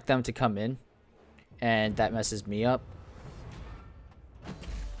expect them to come in, and that messes me up.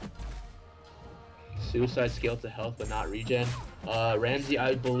 Suicide scale to health, but not regen. Ramsey,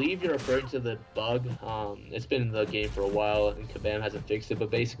 I believe you're referring to the bug. It's been in the game for a while, and Kabam hasn't fixed it. But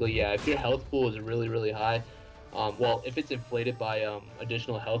basically, yeah, if your health pool is really, really high, well, if it's inflated by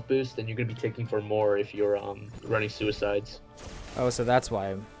additional health boost, then you're gonna be taking for more if you're running suicides. Oh, so that's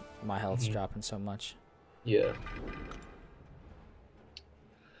why my health's dropping so much. Yeah.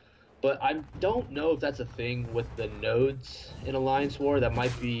 But I don't know if that's a thing with the nodes in Alliance War. That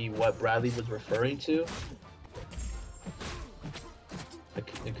might be what Bradley was referring to.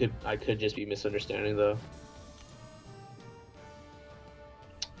 I could just be misunderstanding though.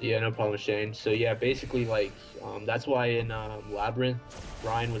 Yeah, no problem, Shane. So yeah, basically like that's why in Labyrinth,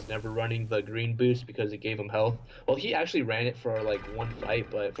 Ryan was never running the green boost because it gave him health. Well, he actually ran it for like one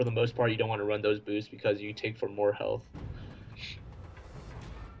fight, but for the most part, you don't want to run those boosts because you take for more health.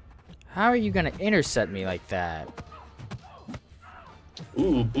 How are you gonna intercept me like that?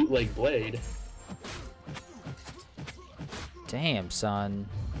 Ooh, bootleg blade. Damn, son.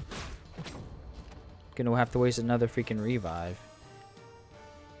 Gonna have to waste another freaking revive.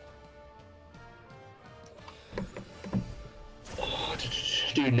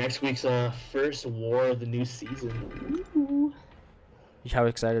 Dude, next week's first war of the new season. Ooh. How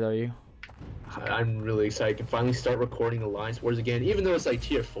excited are you? I'm really excited. I can finally start recording Alliance Wars again. Even though it's like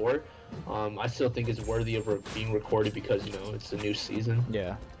tier 4, I still think it's worthy of being recorded because, you know, it's a new season.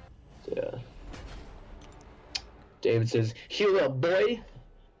 Yeah. Yeah. David says, heal up, boy!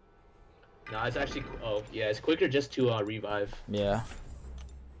 No, it's actually... Oh, yeah, it's quicker just to revive. Yeah.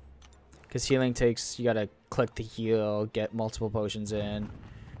 Because healing takes... You gotta click the heal, get multiple potions in.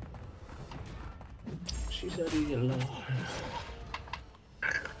 She said heal.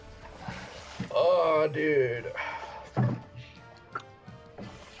 Oh, dude.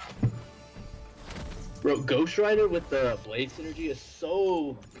 Bro, Ghost Rider with the Blade Synergy is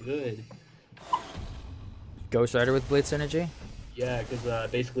so good. Ghost Rider with Blade Synergy? Yeah,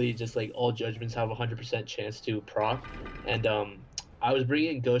 because basically just like all judgments have a 100% chance to proc. And I was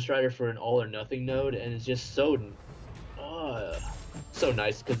bringing Ghost Rider for an all or nothing node, and it's just so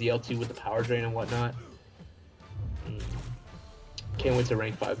nice because the L2 with the power drain and whatnot. Can't wait to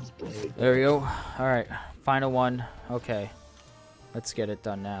rank 5 this Blade. There we go. Alright, final one. Okay. Let's get it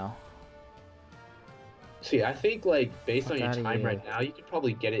done now. See, I think like based on your outta time here. right now, you could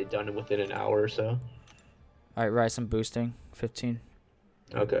probably get it done within an hour or so. Alright, Rice, I'm boosting. 15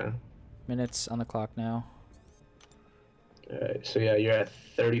 Okay. minutes on the clock now. Alright, so yeah, you're at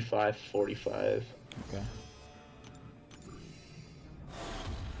 35:45. Okay.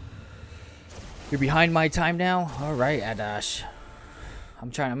 You're behind my time now? Alright, Adash. I'm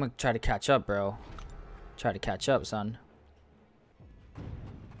gonna try to catch up, bro. Try to catch up, son.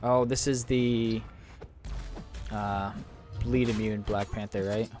 Oh, this is the bleed immune Black Panther,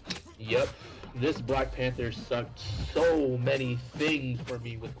 right? Yep. This Black Panther sucked so many things for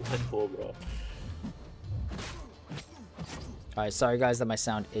me with Gwenpool, bro. Alright, sorry guys that my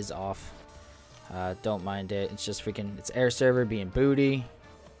sound is off. Don't mind it. It's just freaking, it's air server being booty.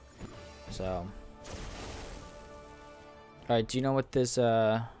 So. Alright, do you know what this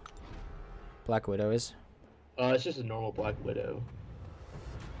Black Widow is? It's just a normal Black Widow.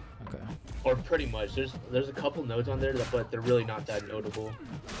 Okay. Or pretty much. There's a couple nodes on there, but they're really not that notable.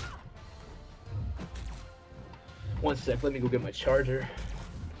 One sec, let me go get my charger.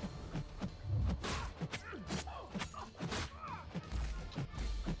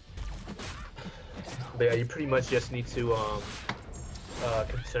 But yeah, you pretty much just need to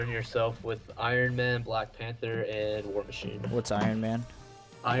concern yourself with Iron Man, Black Panther, and War Machine. What's Iron Man?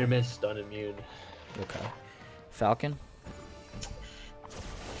 Iron Man's stun immune. Okay. Falcon?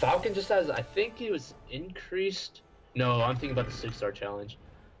 Falcon just has, I think it was increased. No, I'm thinking about the 6-star challenge.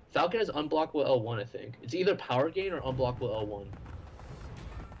 Falcon has unblockable L1, I think. It's either power gain or unblockable L1.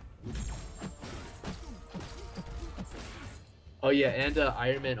 Oh yeah, and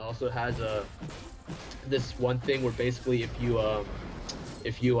Iron Man also has this one thing where basically if you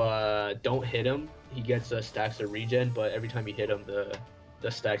don't hit him, he gets stacks of regen, but every time you hit him,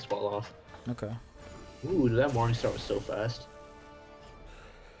 the stacks fall off. Okay. Ooh, that morning star was so fast.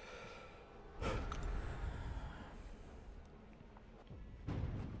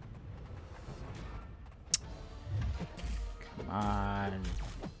 On.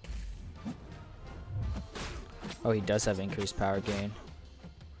 Oh, he does have increased power gain.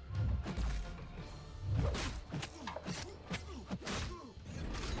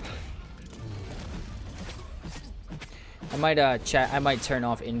 I might I might turn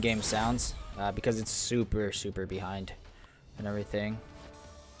off in-game sounds because it's super behind and everything.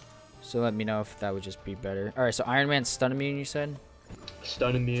 So let me know if that would just be better. All right, so Iron Man stun immune, you said?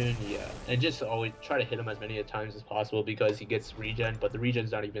 Stun immune, yeah. And just always try to hit him as many times as possible because he gets regen, but the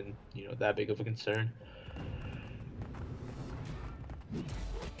regen's not even, you know, that big of a concern.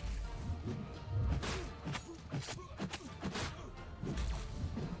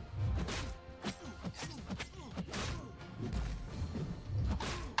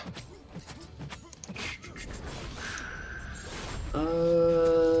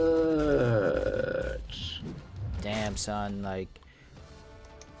 Damn, son, like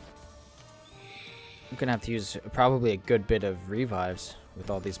I'm gonna have to use probably a good bit of revives with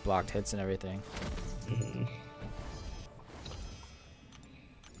all these blocked hits and everything.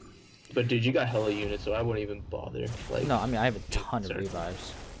 But dude, you got hella units, so I wouldn't even bother. Like, no, I mean I have a ton of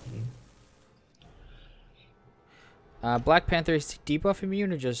revives. Black Panther is debuff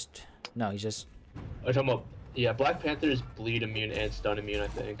immune or just no? He's just. I'm talking about, yeah. Black Panther is bleed immune and stun immune, I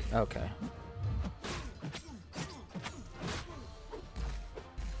think. Okay.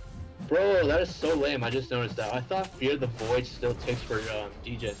 Bro, that is so lame. I just noticed that. I thought Fear the Void still ticks for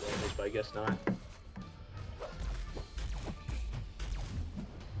DJ damage, but I guess not.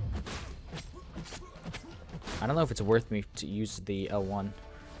 I don't know if it's worth me to use the L1.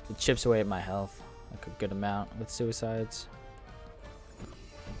 It chips away at my health like a good amount with suicides.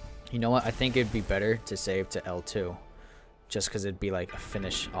 You know what? I think it'd be better to save to L2, just because it'd be like a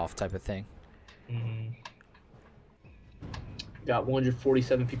finish off type of thing. Got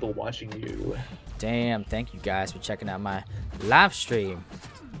 147 people watching you. Damn, thank you guys for checking out my live stream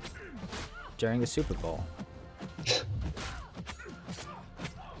during the Super Bowl.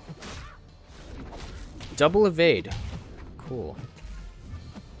 Double evade. Cool.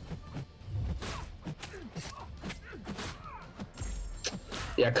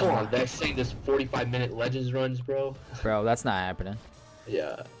 Yeah, come on, Vex saying this 45-minute Legends runs, bro. Bro, that's not happening.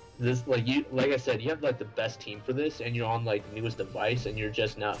 Yeah. This, like I said, you have like the best team for this, and you're on like the newest device, and you're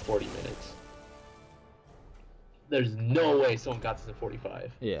just not 40 minutes. There's no way someone got this in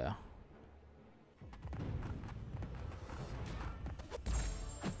 45. Yeah.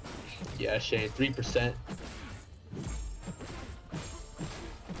 Yeah, Shane, 3%.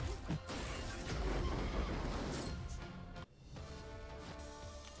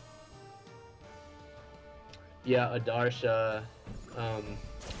 Yeah, Adarsha,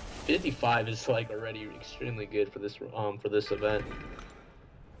 55 is like already extremely good for this event.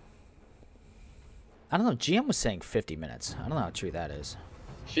 I don't know. GM was saying 50 minutes. I don't know how true that is.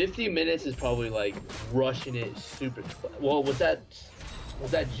 50 minutes is probably like rushing it super. Well, was that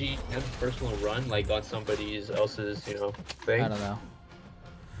GM's personal run like on somebody else's, you know, thing? I don't know.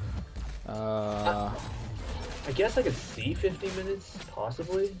 I guess I could see 50 minutes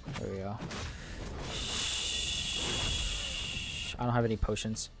possibly. There we go. I don't have any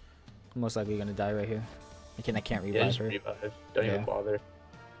potions. I'm most likely gonna die right here. I can't revive just her. Revive. Don't even bother.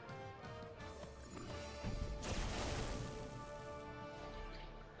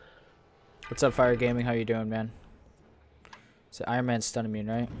 What's up, Fire Gaming? How you doing, man? So Iron Man stun immune,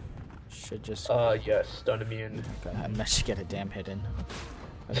 right? Should just. Yes, stun immune. Okay, I managed to get a damn hit in.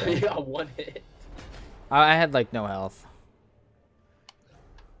 Okay. You got one hit. I had like no health.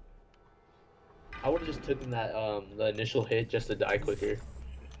 I would have just taken that the initial hit just to die quicker.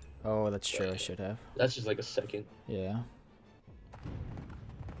 Oh, that's true. I should have. That's just like a second. Yeah.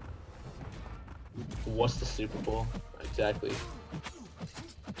 What's the Super Bowl? Exactly.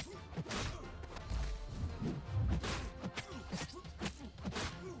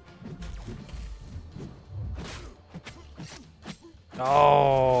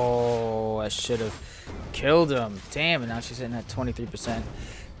 Oh, I should have killed him. Damn, and now she's hitting at 23%.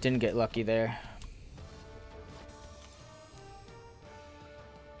 Didn't get lucky there.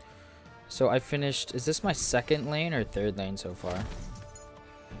 So I finished. Is this my second lane or third lane so far?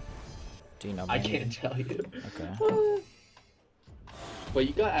 Do you know? I can't tell you. Okay. But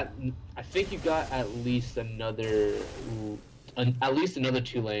you got I think you got at least another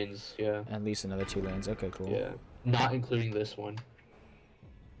 2 lanes. Yeah. At least another 2 lanes. Okay, cool. Yeah. Not including this one.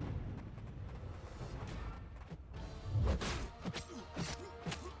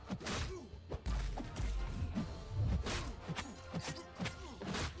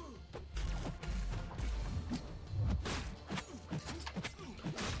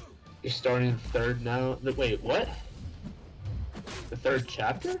 You're starting third now. Wait, what? The third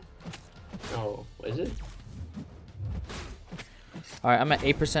chapter? Oh, is it? Alright, I'm at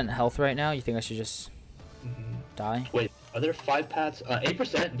 8% health right now. You think I should just die? Wait, are there 5 paths?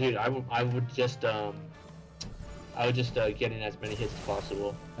 8%, dude. I would just I would just get in as many hits as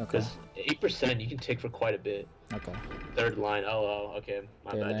possible. Okay. Because 8% you can take for quite a bit. Okay. Third line. Oh, okay.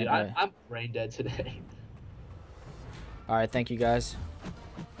 My Third bad, lane, dude. alright. I'm brain dead today. All right, thank you guys.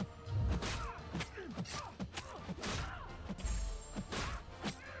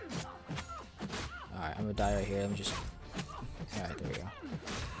 All right, I'm gonna die right here. Let me just. All right, there we go.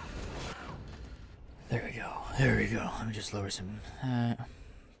 There we go. There we go. Let me just lower some.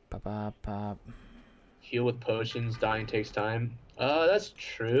 Pop, pop, pop. Heal with potions. Dying takes time. That's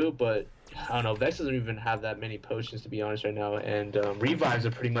true, but I don't know. Vex doesn't even have that many potions to be honest right now, and revives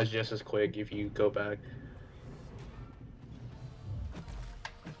are pretty much just as quick if you go back.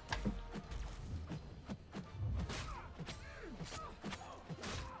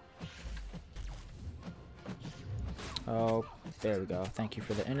 Oh, there we go. Thank you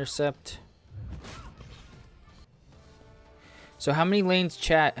for the intercept. So how many lanes,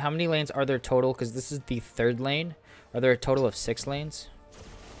 chat? How many lanes are there total? Because this is the third lane. Are there a total of 6 lanes?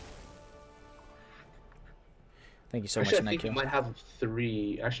 Thank you so Actually, much, I think Nike. you might have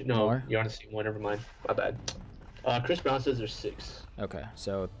 3. Actually, no, More? you're on the same one. Never mind. My bad. Chris Brown says there's 6. Okay,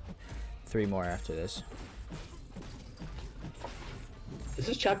 so 3 more after this. This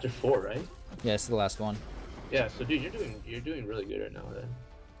is chapter 4, right? Yeah, it's the last one. Yeah. So, dude, you're doing really good right now. Then.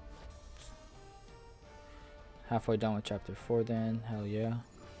 Halfway done with chapter 4 then. Hell yeah.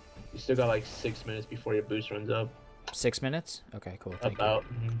 You still got like 6 minutes before your boost runs up. 6 minutes? Okay, cool. Thank About.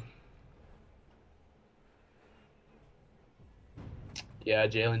 you. Yeah,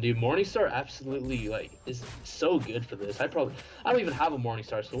 Jalen, dude, Morningstar absolutely like is so good for this. I don't even have a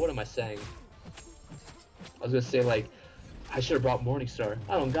Morningstar, so what am I saying? I was gonna say like, I should have brought Morningstar.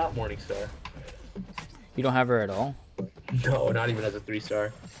 I don't got Morningstar. You don't have her at all? No, not even as a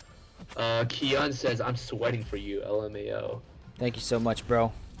 3-star. Keon says I'm sweating for you, LMAO. Thank you so much,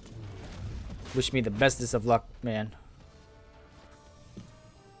 bro. Wish me the bestest of luck, man.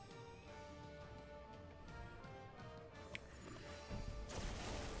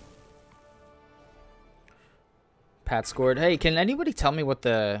 Pat scored. Hey, can anybody tell me what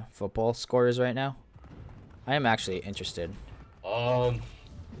the football score is right now? I am actually interested.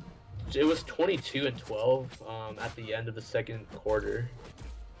 It was 22-12 at the end of the second quarter.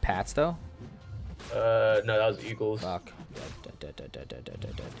 Pats though? No, that was Eagles. Fuck.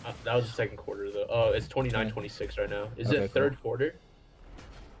 That was the second quarter though. Oh, it's 29-26 right now. Is Okay, it third quarter?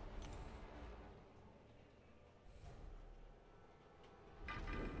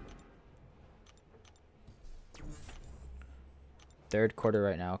 Third quarter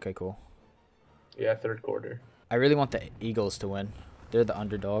right now. Okay, cool. Yeah, third quarter. I really want the Eagles to win. They're the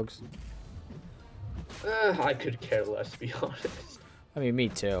underdogs. I could care less, to be honest. I mean, me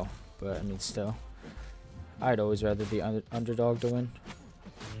too. But, I mean, still. I'd always rather the underdog to win.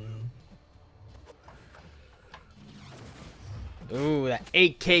 Ooh, that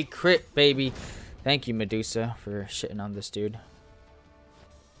 8K crit, baby. Thank you, Medusa, for shitting on this dude.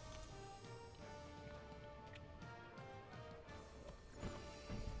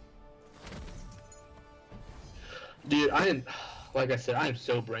 Dude, like I said, I am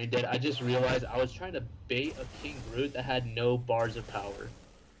so brain dead. I just realized I was trying to bait a King Groot that had no bars of power.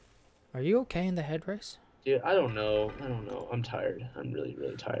 Are you okay in the head race? Dude, I don't know. I'm tired. I'm really,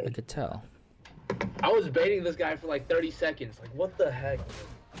 really tired. I could tell. I was baiting this guy for like 30 seconds. Like, what the heck?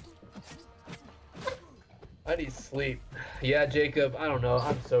 I need sleep. Yeah, Jacob, I don't know.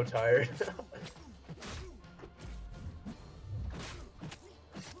 I'm so tired.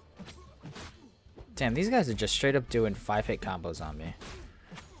 Damn, these guys are just straight up doing 5-hit combos on me.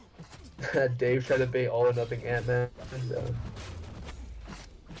 Dave tried to bait all or nothing Ant-Man.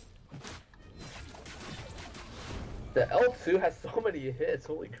 The L2 has so many hits.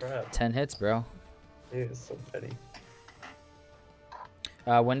 Holy crap. 10 hits, bro. Dude, so many.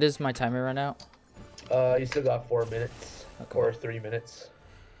 When does my timer run out? You still got 4 minutes. Okay. Or 3 minutes.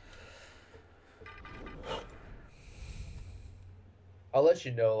 I'll let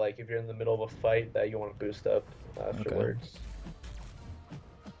you know, like, if you're in the middle of a fight that you want to boost up afterwards.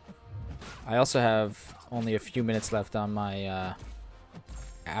 I also have only a few minutes left on my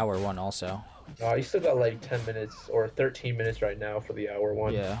hour one also. You still got like 10 minutes or 13 minutes right now for the hour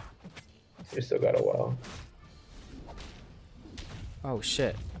one. Yeah. You still got a while. Oh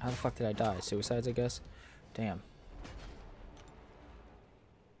shit. How the fuck did I die? Suicides, I guess? Damn.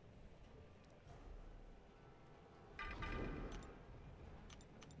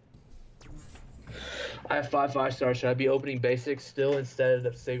 I have 5 stars. Should I be opening basics still instead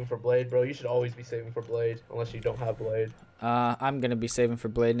of saving for Blade? Bro, you should always be saving for Blade unless you don't have Blade. I'm gonna be saving for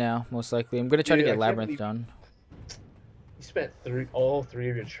Blade now, most likely. I'm gonna try to get Labyrinth done. You spent all three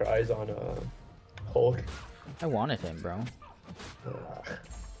of your tries on Hulk. I wanted him, bro.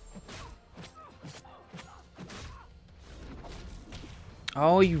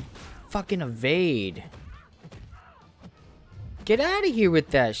 Oh, you fucking evade. Get out of here with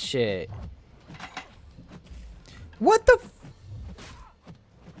that shit. What the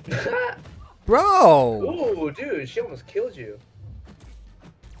Bro! Oh, dude, she almost killed you.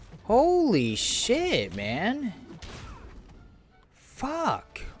 Holy shit, man.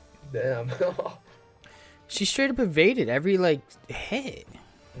 Fuck. Damn. She straight up evaded every, like, hit.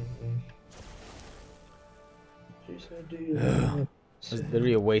 It was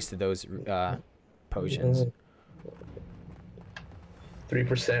literally a waste of those potions.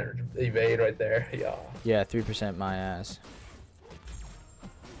 3% evade right there. Yeah. Yeah, 3% my ass.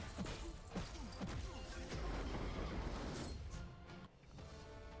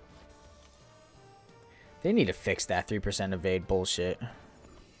 They need to fix that 3% evade bullshit.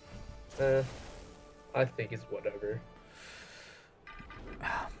 I think it's whatever.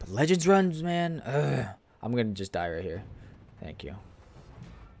 But Legends runs, man. Ugh. I'm gonna just die right here. Thank you.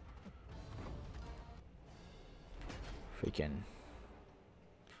 Freaking.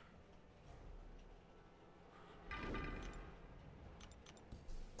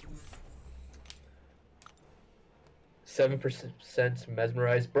 7%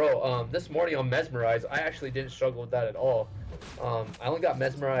 mesmerize, bro. This morning on mesmerize, I actually didn't struggle with that at all. I only got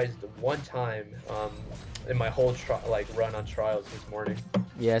mesmerized one time in my whole run on trials this morning.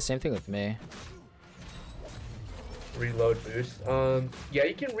 Yeah, same thing with me. Reload boost. Yeah,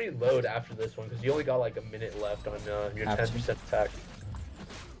 you can reload after this one because you only got like a minute left on your 10% attack.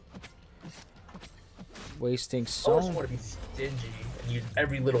 Wasting I so. just want to be stingy and use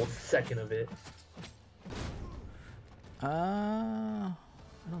every little second of it. I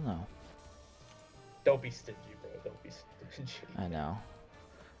don't know. Don't be stingy, bro. Don't be stingy. I know.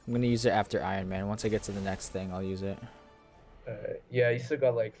 I'm gonna use it after Iron Man. Once I get to the next thing, I'll use it. Yeah, you still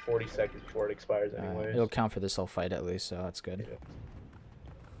got like 40 seconds before it expires anyway. It'll count for this whole fight at least, so that's good. Yeah.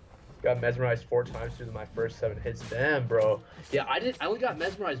 Got mesmerized 4 times through my first 7 hits. Damn, bro. Yeah, I only got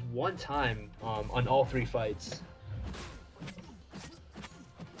mesmerized 1 time on all 3 fights.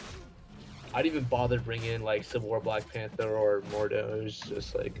 I didn't even bother bringing in like Civil War Black Panther or Mordo. It was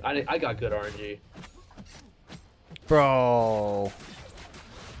just like I got good RNG. Bro.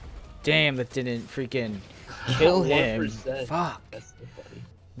 Damn, that didn't freaking kill him. 1%. Fuck. That's so funny.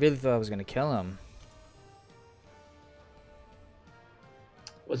 Really thought I was gonna kill him.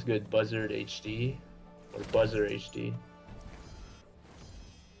 What's good, Buzzard HD or Buzzer HD?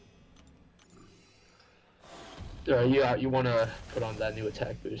 Yeah, you want to put on that new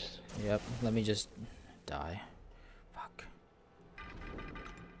attack boost. Yep, let me just die. Fuck.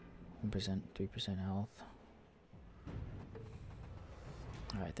 1%, 3% health.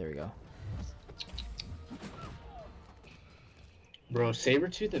 Alright, there we go. Bro,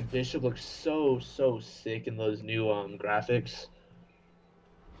 Sabretooth and Bishop look so sick in those new graphics.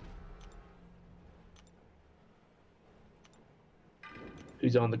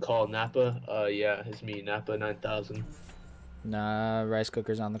 Who's on the call? Nappa? Yeah, it's me, Nappa 9000. Nah, Rice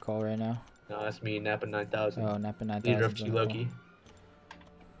Cooker's on the call right now. No, that's me, Nappa 9000. Oh, Nappa 9000. Leader of Kiloki.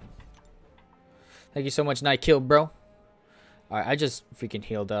 Thank you so much, Night Kill, bro. Alright, I just freaking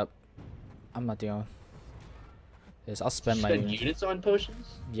healed up. I'm not dealing with this. I'll spend my units on potions?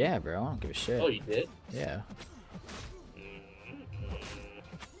 Yeah, bro. I don't give a shit. Oh, you did? Yeah.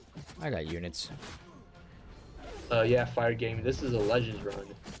 I got units. Yeah, Fire Gaming. This is a Legends run.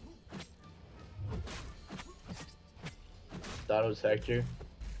 Thought it was Hector.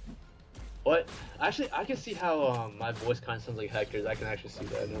 What? Actually, I can see how my voice kind of sounds like Hector's. I can actually see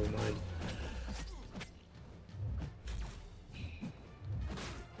that. Never mind.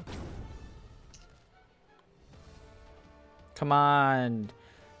 Come on.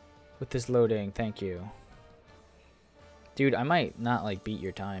 With this loading. Thank you. Dude, I might not, like, beat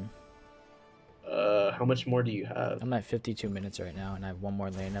your time. How much more do you have? I'm at 52 minutes right now, and I have one more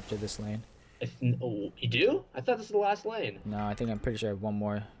lane after this lane. Oh, you do? I thought this was the last lane. No, I'm pretty sure I have one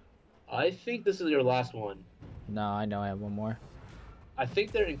more. I think this is your last one. No, I know I have one more. I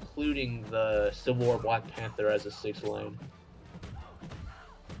think they're including the Civil War Black Panther as a 6th lane.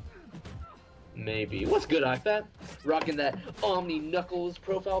 Maybe. What's good, iFat? Rocking that Ømni Knuckles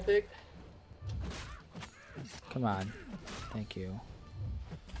profile pic. Come on. Thank you.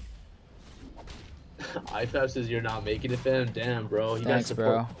 iFab says you're not making it, fam. Damn, bro. You Thanks, gotta support.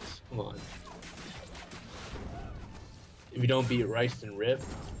 bro. Come on. If you don't beat Rice and Rip,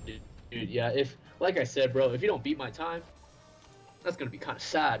 dude, yeah. If, like I said, bro, if you don't beat my time, that's gonna be kind of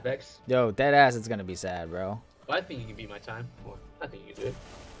sad, Vex. Yo, dead ass, it's gonna be sad, bro. But I think you can beat my time. Come on. I think you can do it.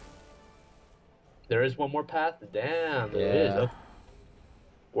 There is one more path. Damn, there is. Yeah. Okay.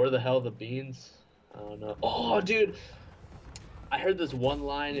 Where the hell are the beans? I don't know. Oh, dude. I heard this one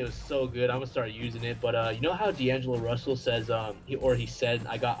line. It was so good. I'm gonna start using it. But you know how D'Angelo Russell says he said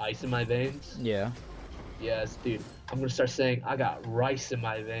I got ice in my veins. Yeah. Yes, dude. I'm gonna start saying I got rice in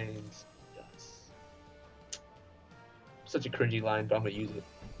my veins. Yes. Such a cringy line, but I'm gonna use it.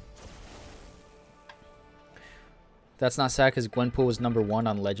 That's not sad because Gwenpool was #1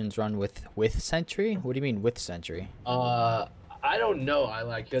 on Legends Run with Sentry. What do you mean with Sentry? I don't know. I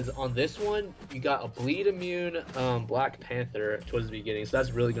like because on this one you got a bleed immune Black Panther towards the beginning, so that's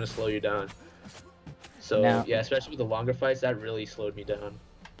really gonna slow you down. So Now- yeah, especially with the longer fights, that really slowed me down.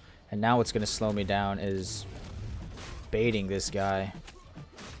 And now what's gonna slow me down is baiting this guy.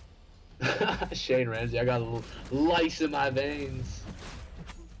 Shane Ramsey, I got a little lice in my veins.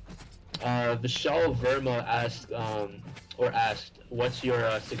 Vishal Verma asked, what's your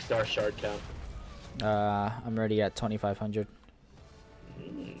 6-star shard count? I'm already at 2,500.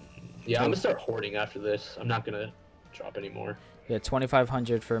 Yeah, I'm gonna start hoarding after this. I'm not gonna drop anymore. Yeah,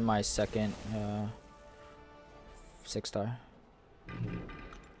 2,500 for my second 6-star.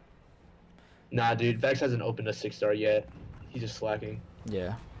 Nah, dude, Vex hasn't opened a 6-star yet. He's just slacking.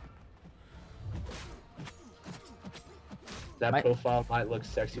 Yeah. That Might- profile might look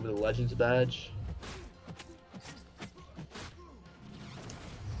sexy with a Legends badge.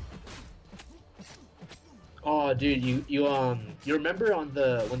 Oh, dude, you remember on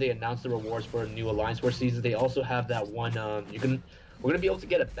when they announced the rewards for new Alliance War season, they also have that one we're gonna be able to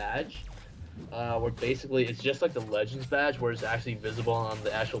get a badge, where basically it's just like the Legends badge, where it's actually visible on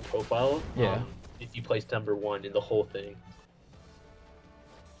the actual profile. Yeah. If you place #1 in the whole thing.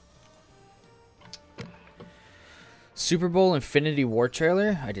 Super Bowl Infinity War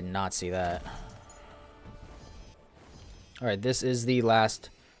trailer? I did not see that. Alright, this is the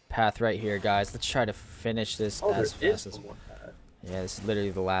last path right here, guys. Let's try to finish this as fast as... Yeah, this is literally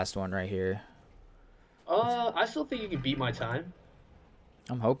the last one right here. I still think you can beat my time.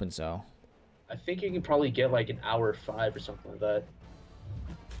 I'm hoping so. I think you can probably get like an hour 5 or something like that.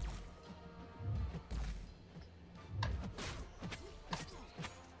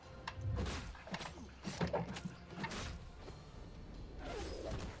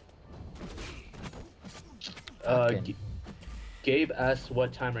 Fucking- Gabe asked,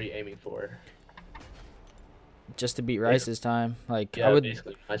 "What time are you aiming for?" Just to beat Rice this time. Like Yeah, I would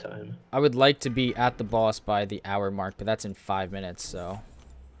basically my time. I would like to be at the boss by the hour mark, but that's in 5 minutes, so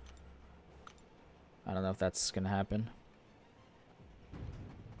I don't know if that's gonna happen.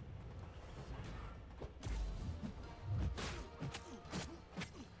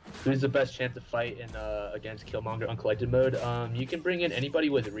 Who's the best chance to fight in against Killmonger Uncollected mode? You can bring in anybody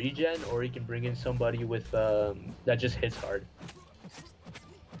with regen, or you can bring in somebody with that just hits hard.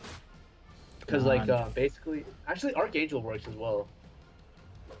 Because like basically, actually Archangel works as well.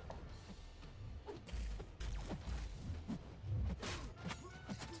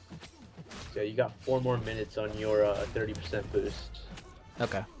 So you got 4 more minutes on your 30% boost.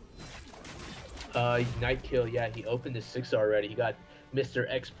 Okay. Night Kill, yeah, he opened his 6 already. He got Mr.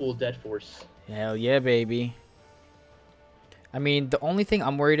 X-Pool Dead Force. Hell yeah, baby. I mean, the only thing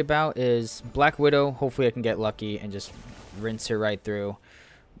I'm worried about is Black Widow. Hopefully I can get lucky and just rinse her right through.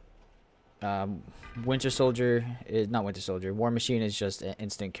 Winter Soldier is not Winter Soldier. War Machine is just an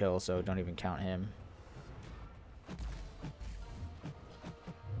instant kill, so don't even count him.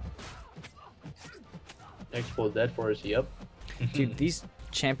 X-Pool Dead Force, yep. Dude, these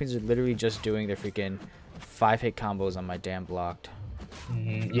champions are literally just doing their freaking 5-hit combos on my damn blocked.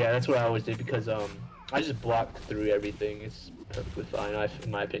 Yeah, that's what I always did because I just blocked through everything. It's perfectly fine,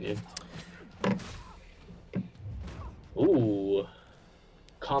 in my opinion. Ooh,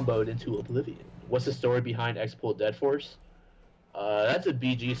 comboed into oblivion. What's the story behind X-Pool Dead Force? That's a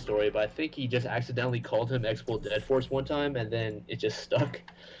BG story, but I think he just accidentally called him X-Pool Dead Force one time, and then it just stuck.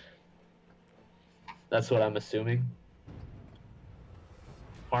 That's what I'm assuming.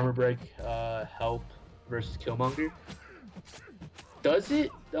 Armor Break, Help versus Killmonger. Does it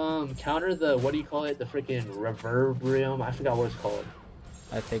counter the, what do you call it, the freaking Reverbrium? I forgot what it's called.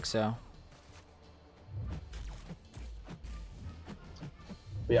 I think so.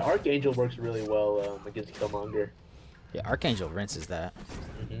 But yeah, Archangel works really well against Killmonger. Yeah, Archangel rinses that.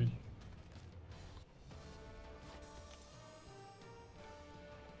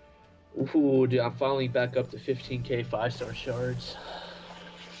 Ooh, dude, I'm finally back up to 15k 5-star shards.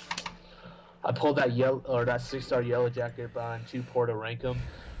 I pulled that yellow or that 6-star yellow jacket on 2 Porto Rankum.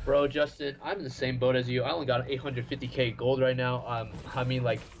 Bro, Justin, I'm in the same boat as you. I only got 850k gold right now. I mean,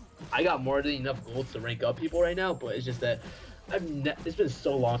 like, I got more than enough gold to rank up people right now, but it's just that It's been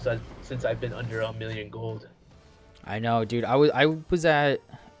so long since I've been under 1,000,000 gold. I know, dude. I was at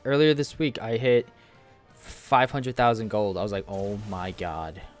earlier this week. I hit 500,000 gold. I was like, oh my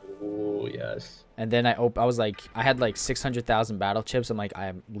god. Oh yes. And then I was like, I had like 600,000 battle chips. I'm like, I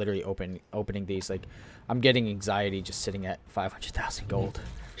am literally opening these. Like, I'm getting anxiety just sitting at 500,000 gold.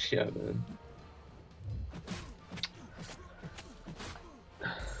 Yeah, man.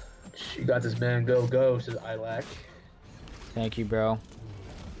 You got this, man. Go, go, says Ilac. Thank you, bro.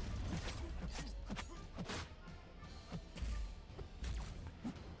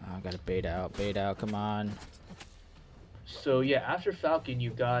 Oh, I gotta bait out. Bait out. Come on. So yeah, after Falcon,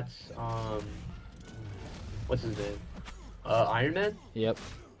 you got what's his name? Iron Man. Yep.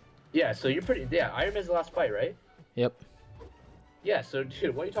 Yeah. So you're pretty. Yeah, Iron Man's the last fight, right? Yep. Yeah. So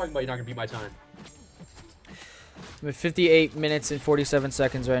dude, what are you talking about? You're not gonna beat my time. I'm at 58 minutes and 47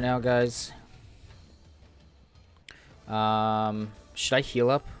 seconds right now, guys. Should I heal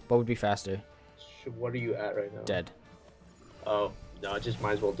up? What would be faster? What are you at right now? Dead. Oh no, just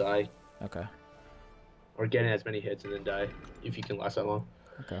might as well die. Okay. Or get in as many hits and then die if you can last that long.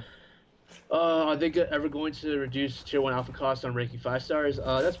 Okay. Are they ever going to reduce tier 1 alpha cost on ranking 5 stars?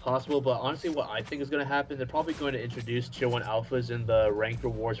 That's possible, but honestly, what I think is going to happen, they're probably going to introduce tier 1 alphas in the rank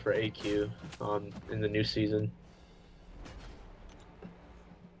rewards for AQ in the new season.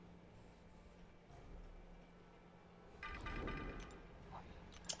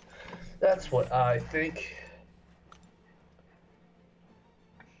 That's what I think.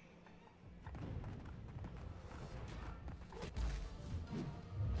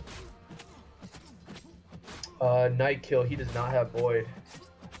 Night Kill, he does not have Void.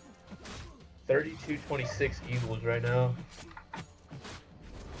 32-26 Eagles right now.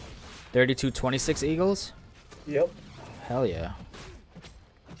 32-26 Eagles? Yep. Hell yeah.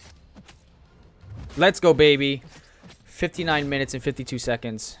 Let's go, baby. 59 minutes and 52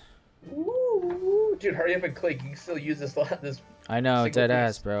 seconds. Ooh, dude, hurry up and click. You can still use this. I know, dead piece.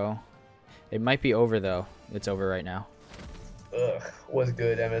 ass, bro. It might be over, though. It's over right now. Ugh, what's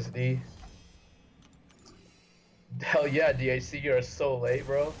good, MSD? Hell yeah, DAC, you're so late,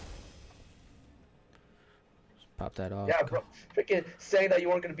 bro. Pop that off. Yeah, bro. Freaking saying that you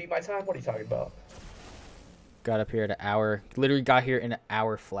weren't going to beat my time? What are you talking about? Got up here at an hour. Literally got here in an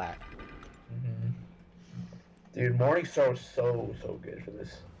hour flat. Dude, Morningstar was so good for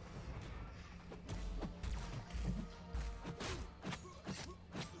this.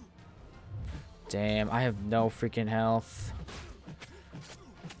 Damn, I have no freaking health.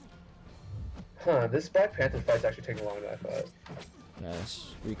 Huh, this Black Panther fight's actually taking longer than I thought. Yeah,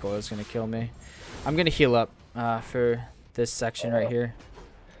 this recoil is gonna kill me. I'm gonna heal up for this section right here.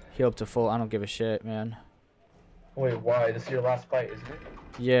 Heal up to full. I don't give a shit, man. Wait, why? This is your last fight, isn't it?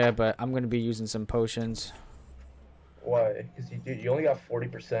 Yeah, but I'm gonna be using some potions. Why? Because you only got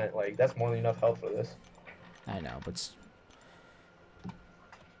 40%. Like, that's more than enough health for this. I know, but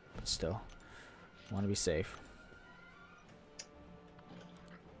still, want to be safe.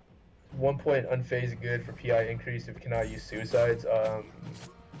 1 point unfazed good for PI increase if you cannot use suicides. I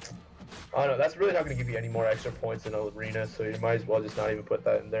don't know. That's really not going to give you any more extra points in an arena, so you might as well just not even put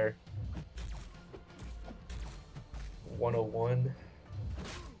that in there. 101.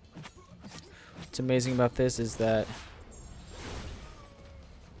 What's amazing about this is that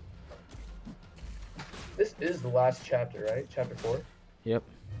this is the last chapter, right? Chapter 4? Yep.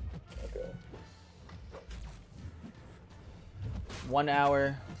 Okay. 1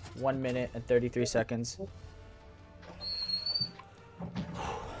 hour, 1 minute, and 33 seconds.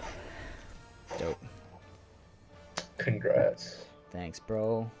 Dope. Congrats. Thanks,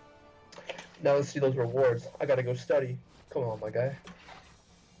 bro. Now let's see those rewards. I gotta go study. Come on, my guy.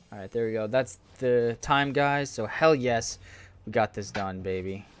 All right, there we go. That's the time, guys. So hell yes, we got this done,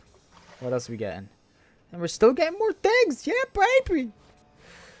 baby. What else are we getting? And we're still getting more things. Yeah, baby.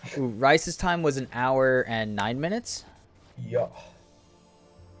 Ooh, Rice's time was 1 hour and 9 minutes. Yeah.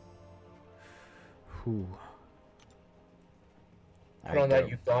 Ooh. Put on that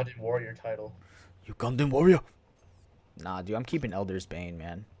Ugandan warrior title. Ugandan warrior. Nah, dude, I'm keeping Elder's Bane,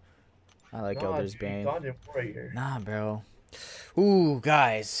 man. I like Elder's Bane. Ugandan warrior. Nah, bro. Ooh,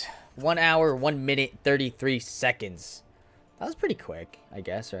 guys. 1 hour, 1 minute, 33 seconds. That was pretty quick, I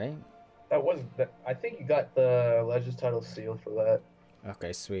guess, right? That wasn't. I think you got the Legends title sealed for that.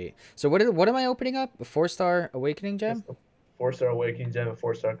 Okay, sweet. So what am I opening up? A 4-star Awakening Gem? 4-star Awakening Gem, a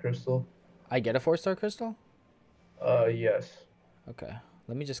 4-star Crystal. I get a 4-star crystal? Yes. Okay.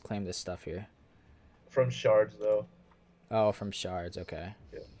 Let me just claim this stuff here. From shards, though. Oh, from shards. Okay.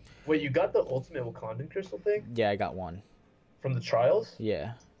 Yeah. Wait, you got the ultimate Wakandan crystal thing? Yeah, I got one. From the trials?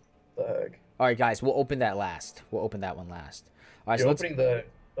 Yeah. The heck? All right, guys, we'll open that last. We'll open that one last. All right, You're so let's. opening the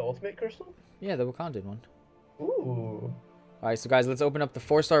ultimate crystal? Yeah, the Wakandan one. Ooh. All right, so guys, let's open up the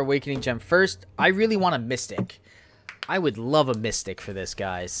 4-star Awakening gem first. I really want a Mystic. I would love a Mystic for this,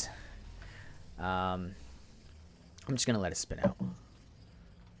 guys. I'm just gonna let it spin out.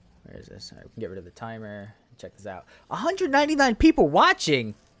 Where is this? All right, we can get rid of the timer. Check this out. 199 people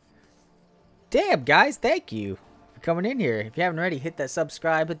watching. Damn, guys, thank you for coming in here. If you haven't already, hit that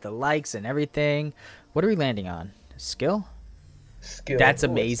subscribe, hit the likes and everything. What are we landing on? Skill? Skill. That's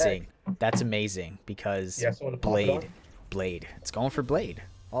amazing. That's amazing because Yeah, Blade. It's going for Blade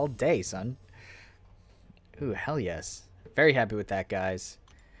all day, son. Ooh, hell yes. Very happy with that, guys.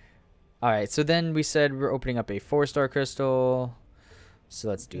 All right, so then we said we're opening up a 4-star crystal. So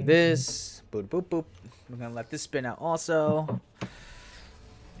let's do this. Boop, boop, boop. We're going to let this spin out also.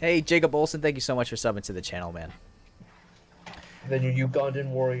 Hey, Jacob Olsen, thank you so much for subbing to the channel, man. Then your Ugandan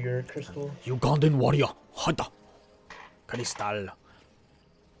warrior crystal. Ugandan warrior. Hunter. Crystal.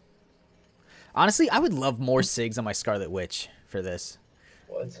 Honestly, I would love more SIGs on my Scarlet Witch for this.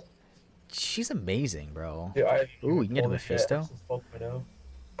 What? She's amazing, bro. Dude, Ooh, you can get a Mephisto. 12.0.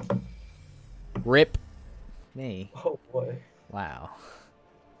 Rip. Me. Oh boy. Wow.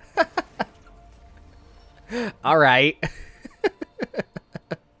 All right.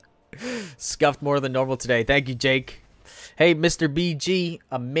 Scuffed more than normal today. Thank you, Jake. Hey, Mr. BG,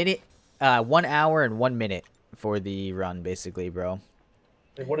 a minute, 1 hour and 1 minute for the run, basically, bro.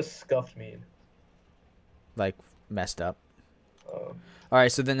 Like, what does scuffed mean? Like, messed up. All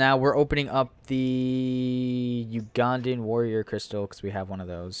right, so then now we're opening up the Ugandan warrior crystal because we have one of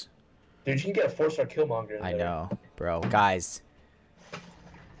those. Dude, you can get a 4-star Killmonger in I there. know, bro. Guys.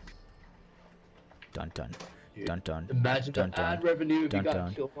 Dun dun. Dude, Dun dun. Imagine dun, the dun, ad revenue if dun, you got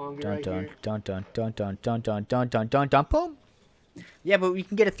dun, Killmonger dun right dun here. dun dun dun dun dun dun dun dun dun dun. Boom. Yeah, but we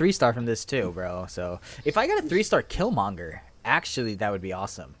can get a 3-star from this too, bro. So if I got a 3-star Killmonger, actually that would be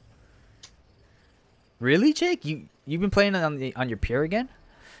awesome. Really, Jake? You've been playing on your pure again?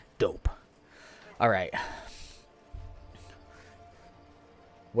 Dope. All right.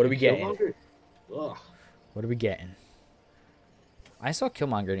 What are we getting? Ugh. What are we getting? I saw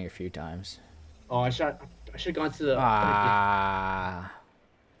Killmonger in here a few times. Oh, I should have gone to the. Ah.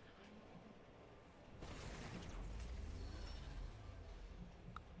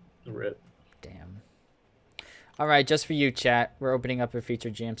 Rip. Damn. All right, just for you, chat. We're opening up a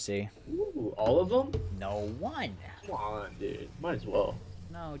featured GMC. Ooh, all of them? No, one. Come on, dude. Might as well.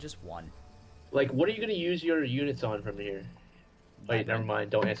 No, just one. Like, what are you gonna use your units on from here? Wait, never mind.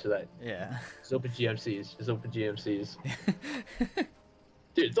 Don't answer that. Yeah. Just open GMCs. Just open GMCs.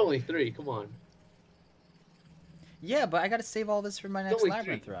 Dude, it's only 3. Come on. Yeah, but I gotta save all this for my next only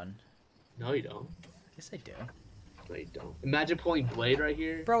labyrinth 3. run. No, you don't. Yes, I do. No, you don't. Imagine pulling Blade right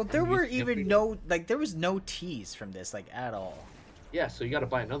here. Bro, there and were using even every- no, like, there was no teas from this, like, at all. Yeah, so you gotta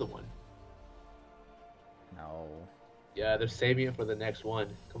buy another one. No. Yeah, they're saving it for the next one.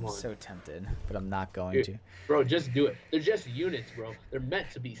 Come I'm on. so tempted, but I'm not going Dude, to. Bro, just do it. They're just units, bro. They're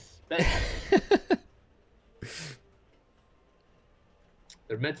meant to be spent.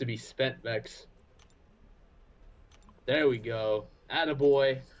 They're meant to be spent, Vex. There we go.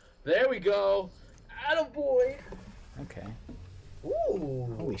 Attaboy. There we go. Attaboy. Okay.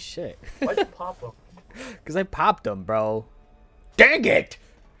 Ooh. Holy shit. Why'd you pop them? Because I popped them, bro. Dang it!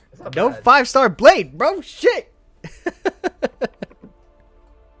 That's not No bad. 5-star Blade, bro. Shit!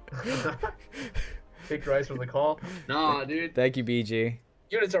 Take rice from the call. Nah, dude. Thank you, BG.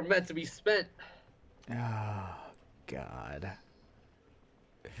 Units are meant to be spent. Oh, God.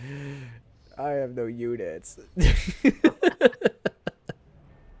 I have no units.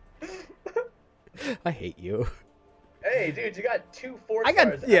 I hate you. Hey, dude, you got 2 4 I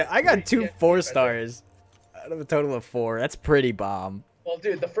stars. got, yeah, I got 2 Yeah, 4 right stars out of a total of 4. That's pretty bomb. Well,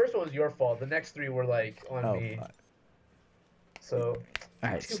 dude, the first one was your fault. The next 3 were like on Oh, me. fuck. So, All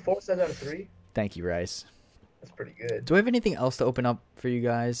right. 2 4 stars out of 3. Thank you, Rice. That's pretty good. Do I have anything else to open up for you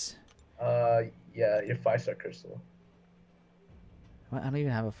guys? Yeah, your 5-star crystal. Well, I don't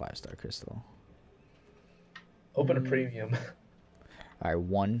even have a 5-star crystal. Open a premium All right,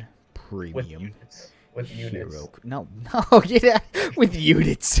 1 with premium. units. With units. Hero. No, no, yeah, with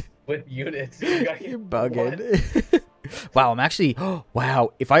units. With units. You got You're one. bugging. Wow, I'm actually.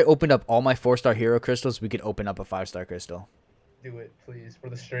 Wow, if I opened up all my 4-star hero crystals, we could open up a 5-star crystal. Do it, please, for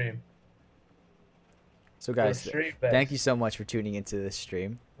the stream. So, guys, stream, thank you so much for tuning into this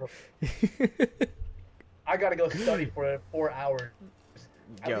stream. I gotta go study for 4 hours.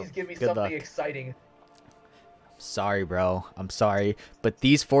 At Yo, least give me good something luck. exciting. Sorry, bro. I'm sorry. But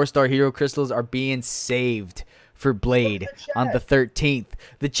these 4-star hero crystals are being saved for Blade the on the chat. 13th.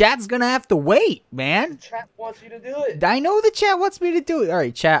 The chat's gonna have to wait, man. The chat wants you to do it. I know the chat wants me to do it. All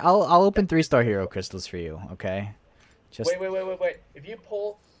right, chat. I'll open 3-star hero crystals for you. Okay. Just Wait. If you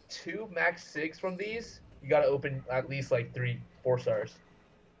pull 2 max 6 from these, you gotta open at least like 3 4-stars.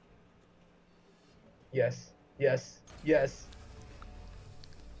 Yes.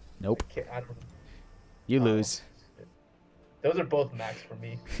 nope. I don't. You lose. Those are both max for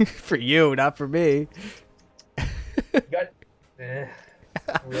me. For you, not for me. You got.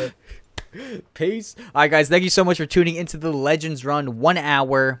 Rip. Peace. All right, guys. Thank you so much for tuning into the Legends run. 1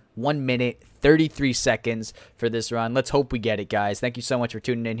 hour, 1 minute, 33 seconds for this run. Let's hope we get it, guys. Thank you so much for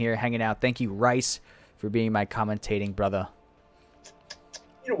tuning in here, hanging out. Thank you, Rice, for being my commentating brother.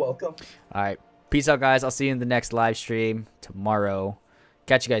 You're welcome. All right. Peace out, guys. I'll see you in the next live stream tomorrow.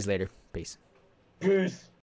 Catch you guys later. Peace. Peace.